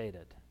has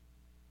faded.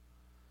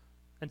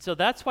 And so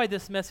that's why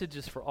this message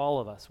is for all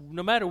of us.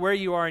 No matter where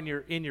you are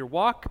in your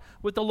walk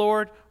with the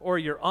Lord, or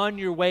you're on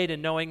your way to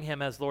knowing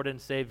him as Lord and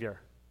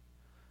Savior,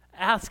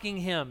 asking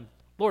him,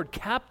 Lord,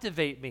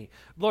 captivate me.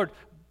 Lord,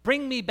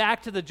 bring me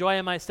back to the joy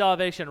of my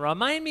salvation.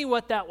 Remind me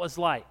what that was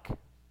like.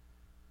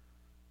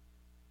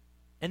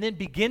 And then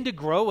begin to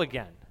grow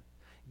again.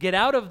 Get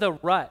out of the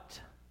rut.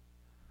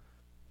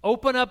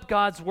 Open up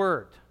God's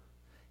word.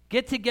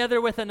 Get together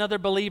with another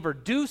believer.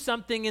 Do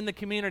something in the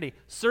community.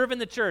 Serve in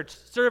the church.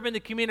 Serve in the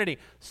community.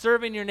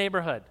 Serve in your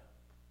neighborhood.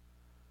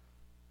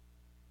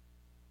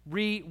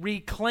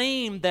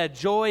 Reclaim that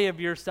joy of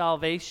your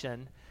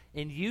salvation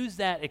and use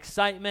that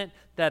excitement,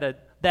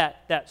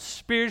 that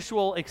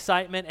spiritual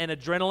excitement and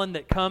adrenaline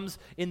that comes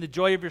in the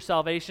joy of your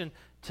salvation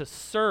to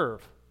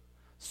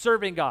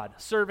serving God,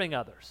 serving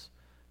others,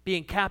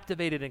 being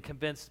captivated and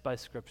convinced by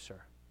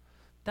Scripture.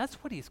 That's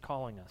what he's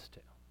calling us to.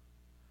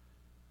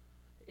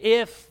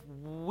 If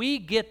we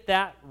get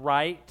that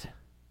right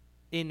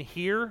in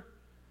here,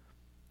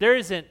 there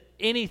isn't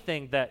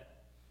anything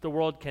that the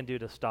world can do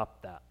to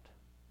stop that.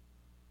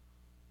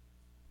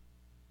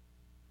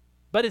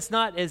 But it's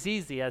not as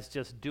easy as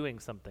just doing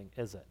something,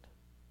 is it?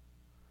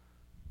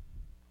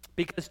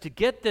 Because to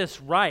get this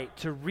right,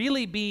 to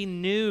really be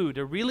new,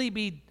 to really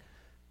be,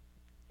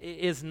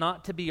 is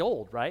not to be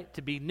old, right?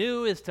 To be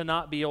new is to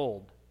not be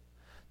old.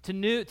 To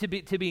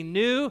be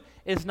new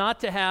is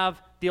not to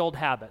have the old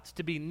habits.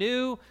 To be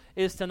new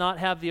is to not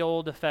have the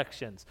old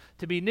affections.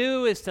 To be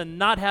new is to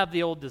not have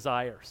the old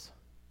desires.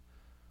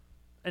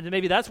 And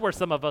maybe that's where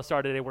some of us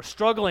are today. We're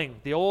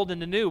struggling, the old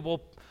and the new.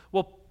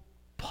 Well,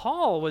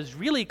 Paul was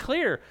really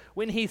clear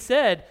when he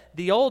said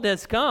the old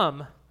has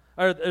come,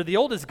 or the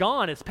old is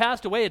gone, it's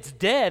passed away, it's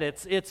dead,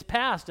 it's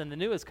past, and the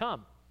new has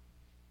come.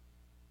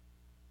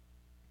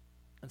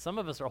 And some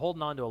of us are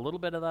holding on to a little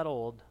bit of that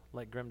old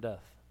like grim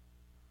death.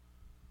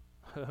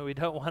 We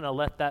don't want to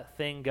let that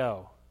thing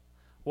go.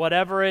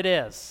 Whatever it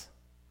is,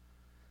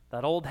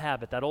 that old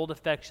habit, that old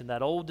affection,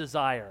 that old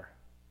desire,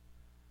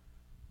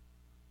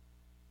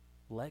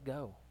 let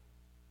go.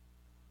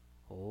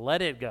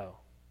 Let it go.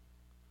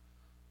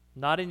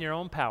 Not in your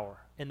own power,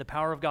 in the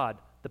power of God.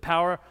 The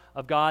power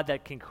of God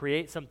that can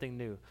create something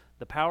new.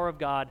 The power of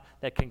God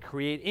that can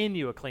create in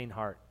you a clean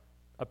heart,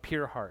 a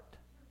pure heart,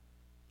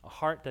 a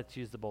heart that's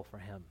usable for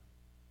Him.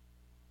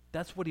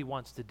 That's what He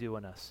wants to do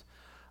in us.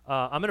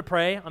 I'm going to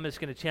pray. I'm just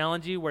going to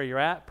challenge you where you're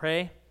at.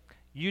 Pray.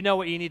 You know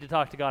what you need to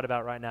talk to God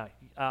about right now.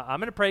 I'm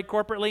going to pray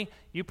corporately.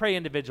 You pray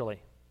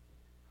individually.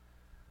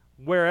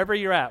 Wherever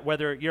you're at,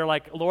 whether you're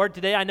like, Lord,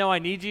 today I know I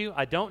need you.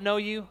 I don't know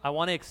you. I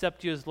want to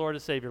accept you as Lord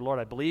and Savior. Lord,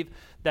 I believe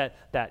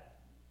that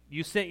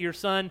you sent your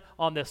Son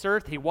on this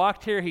earth. He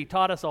walked here. He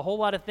taught us a whole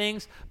lot of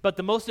things. But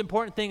the most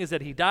important thing is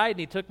that He died and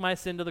He took my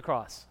sin to the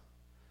cross.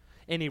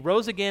 And He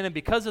rose again. And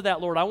because of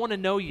that, Lord, I want to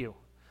know you.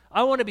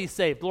 I want to be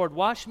saved. Lord,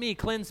 wash me,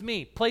 cleanse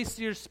me, place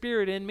your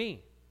Spirit in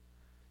me.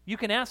 You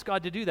can ask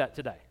God to do that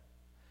today.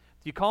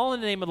 If you call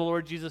in the name of the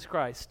Lord Jesus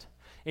Christ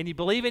and you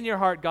believe in your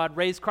heart God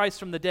raised Christ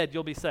from the dead,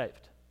 you'll be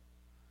saved.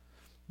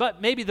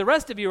 But maybe the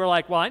rest of you are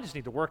like, well, I just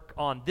need to work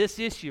on this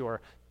issue, or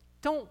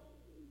don't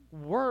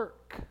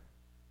work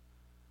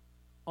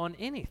on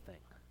anything.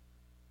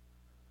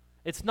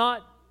 It's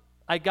not,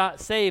 I got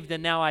saved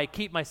and now I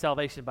keep my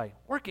salvation by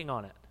working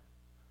on it.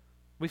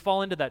 We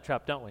fall into that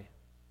trap, don't we?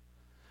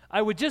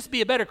 I would just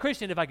be a better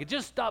Christian if I could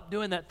just stop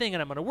doing that thing,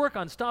 and I'm going to work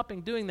on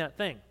stopping doing that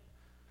thing.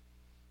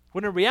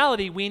 When in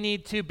reality, we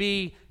need to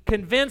be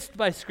convinced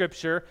by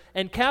Scripture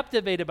and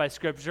captivated by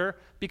Scripture,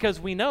 because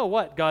we know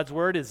what? God's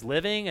Word is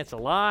living, it's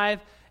alive,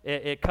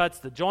 it cuts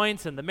the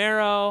joints and the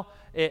marrow,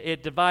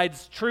 it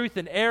divides truth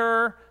and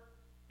error,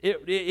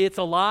 it's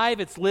alive,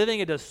 it's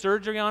living, it does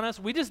surgery on us.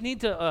 We just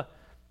need to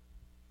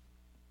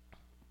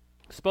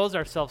expose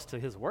ourselves to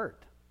His Word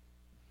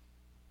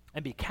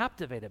and be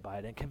captivated by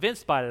it and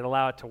convinced by it and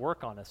allow it to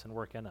work on us and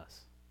work in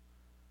us.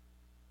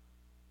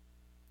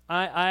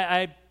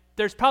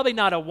 There's probably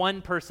not a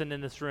one person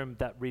in this room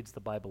that reads the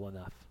Bible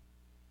enough.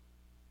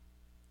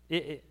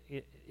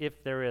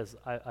 If there is,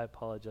 I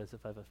apologize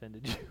if I've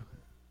offended you.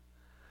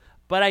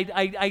 But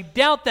I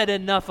doubt that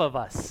enough of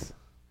us,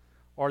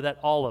 or that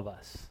all of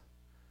us,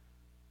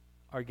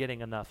 are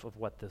getting enough of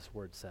what this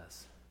Word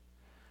says.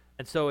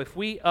 And so if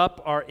we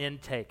up our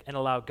intake and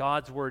allow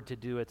God's Word to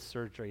do its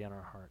surgery in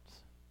our hearts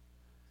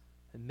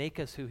and make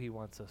us who He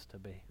wants us to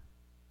be,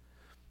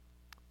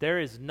 there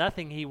is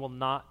nothing He will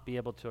not be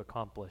able to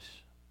accomplish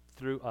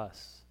through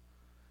us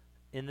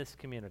in this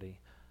community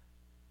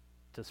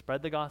to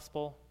spread the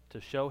gospel,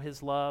 to show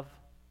His love,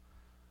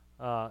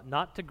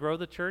 not to grow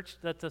the church.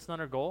 That's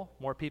not our goal.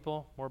 More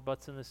people, more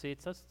butts in the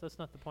seats. That's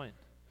not the point.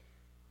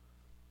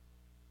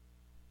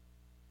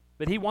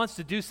 But He wants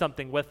to do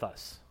something with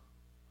us.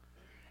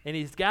 And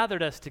He's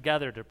gathered us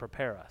together to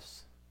prepare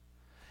us.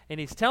 And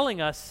He's telling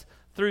us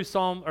through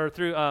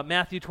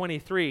Matthew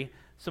 23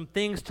 some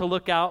things to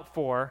look out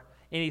for,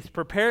 and He's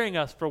preparing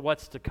us for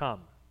what's to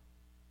come.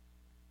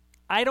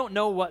 I don't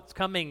know what's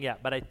coming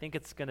yet, but I think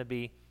it's going to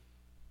be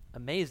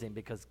amazing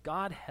because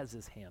God has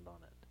His hand on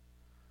it.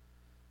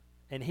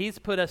 And He's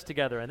put us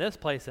together in this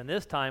place and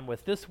this time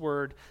with this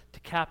Word to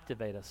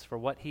captivate us for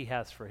what He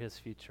has for His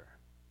future.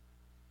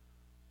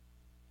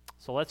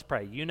 So let's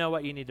pray. You know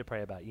what you need to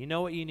pray about. You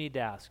know what you need to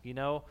ask. You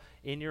know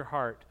in your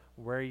heart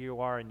where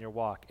you are in your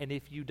walk. And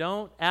if you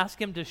don't, ask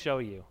Him to show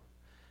you,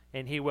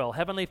 and He will.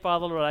 Heavenly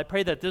Father, Lord, I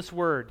pray that this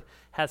Word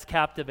has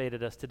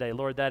captivated us today.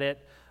 Lord, that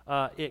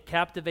it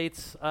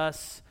captivates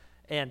us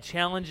and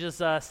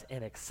challenges us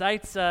and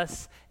excites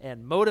us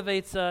and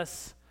motivates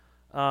us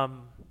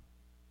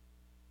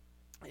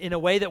in a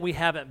way that we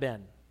haven't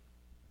been.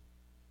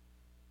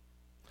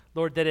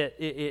 Lord, that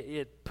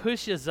it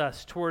pushes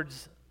us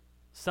towards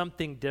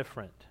something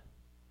different.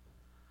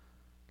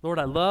 Lord,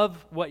 I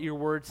love what your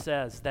word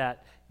says,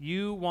 that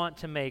you want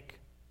to make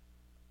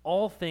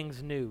all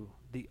things new.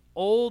 The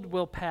old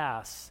will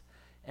pass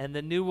and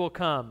the new will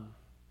come.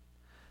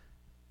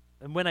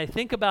 And when I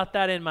think about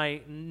that in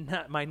my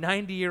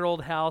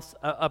 90-year-old house,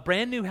 a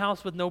brand new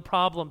house with no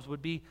problems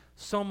would be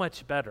so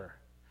much better.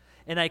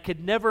 And I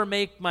could never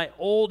make my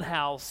old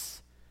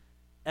house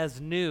as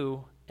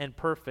new and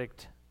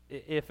perfect,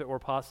 if it were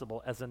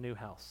possible, as a new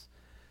house.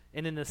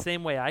 And in the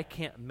same way, I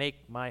can't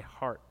make my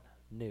heart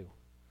new.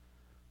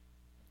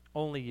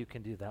 Only you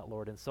can do that,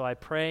 Lord. And so I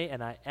pray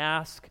and I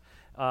ask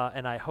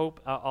And I hope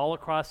all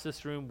across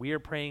this room we are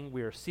praying,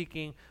 we are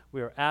seeking,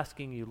 we are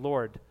asking you,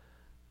 Lord,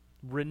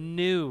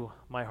 renew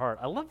my heart.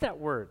 I love that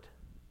word.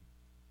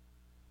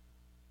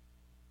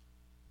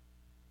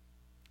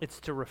 It's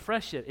to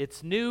refresh it.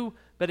 It's new,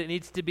 but it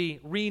needs to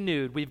be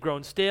renewed. We've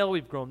grown stale.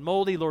 We've grown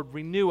moldy. Lord,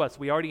 renew us.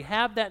 We already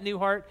have that new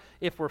heart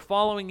if we're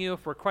following you,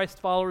 if we're Christ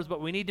followers,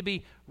 but we need to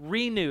be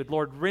renewed.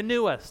 Lord,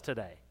 renew us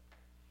today.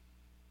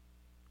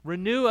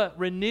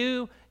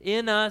 Renew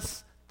in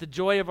us the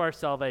joy of our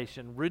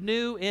salvation.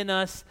 Renew in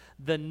us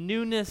the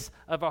newness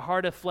of a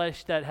heart of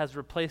flesh that has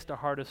replaced a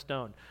heart of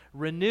stone.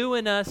 Renew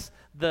in us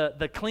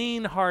the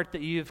clean heart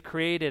that you've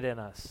created in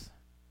us.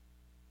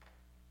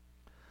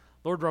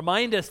 Lord,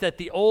 remind us that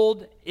the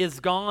old is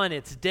gone,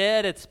 it's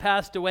dead, it's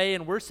passed away,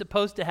 and we're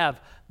supposed to have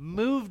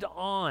moved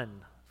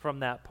on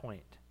from that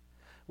point.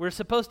 We're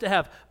supposed to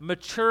have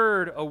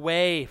matured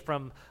away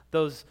from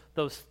those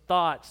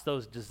thoughts,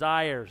 those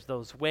desires,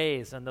 those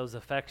ways, and those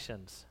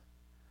affections.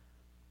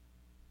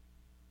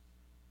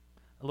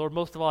 Lord,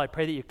 most of all, I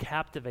pray that you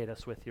captivate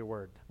us with your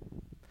word.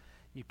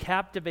 You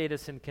captivate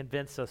us and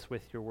convince us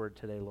with your word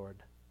today, Lord.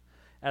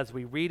 As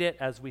we read it,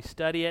 as we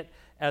study it,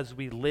 as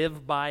we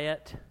live by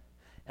it,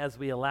 as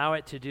we allow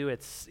it to do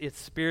its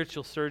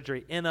spiritual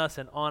surgery in us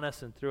and on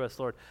us and through us,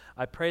 Lord,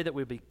 I pray that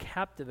we be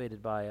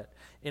captivated by it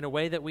in a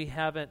way that we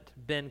haven't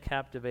been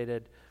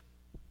captivated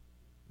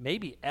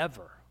maybe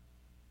ever.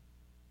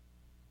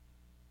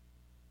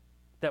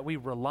 That we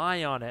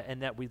rely on it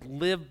and that we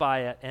live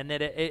by it and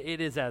that it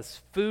is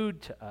as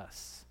food to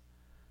us.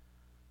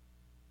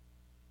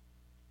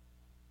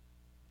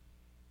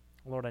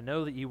 Lord, I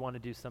know that you want to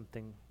do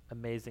something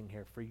amazing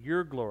here for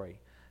your glory,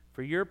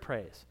 for your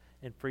praise,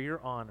 and for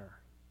your honor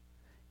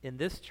in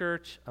this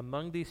church,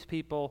 among these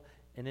people,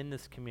 and in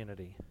this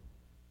community.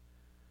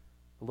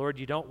 Lord,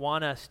 you don't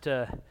want us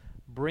to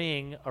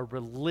bring a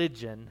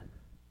religion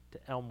to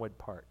Elmwood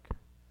Park.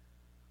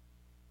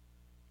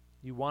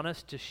 You want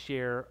us to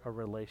share a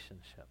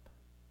relationship.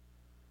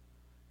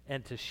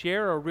 And to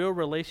share a real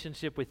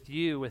relationship with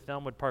you, with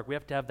Elmwood Park, we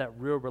have to have that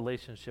real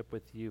relationship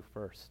with you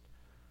first.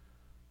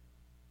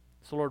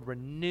 So, Lord,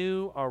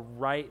 renew a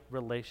right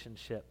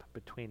relationship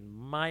between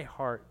my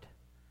heart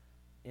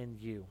and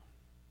you.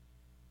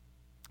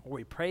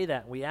 We pray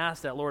that. We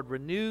ask that, Lord,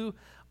 renew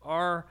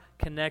our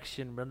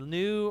connection,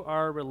 renew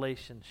our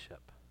relationship.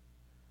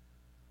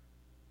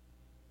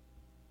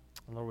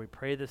 And Lord, we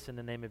pray this in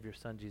the name of your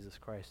Son, Jesus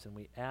Christ, and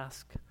we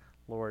ask,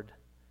 Lord,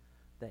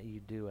 that you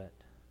do it.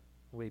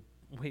 We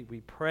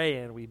pray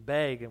and we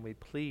beg and we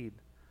plead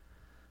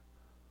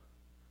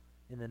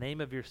in the name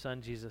of your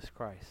Son, Jesus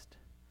Christ,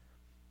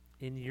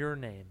 in your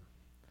name,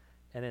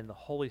 and in the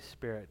Holy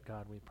Spirit,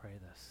 God, we pray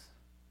this.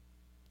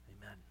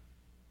 Amen.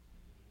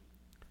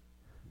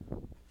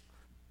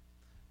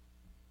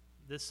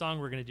 This song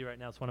we're going to do right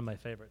now is one of my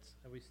favorites,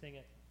 and we sing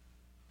it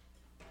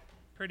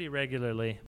pretty regularly.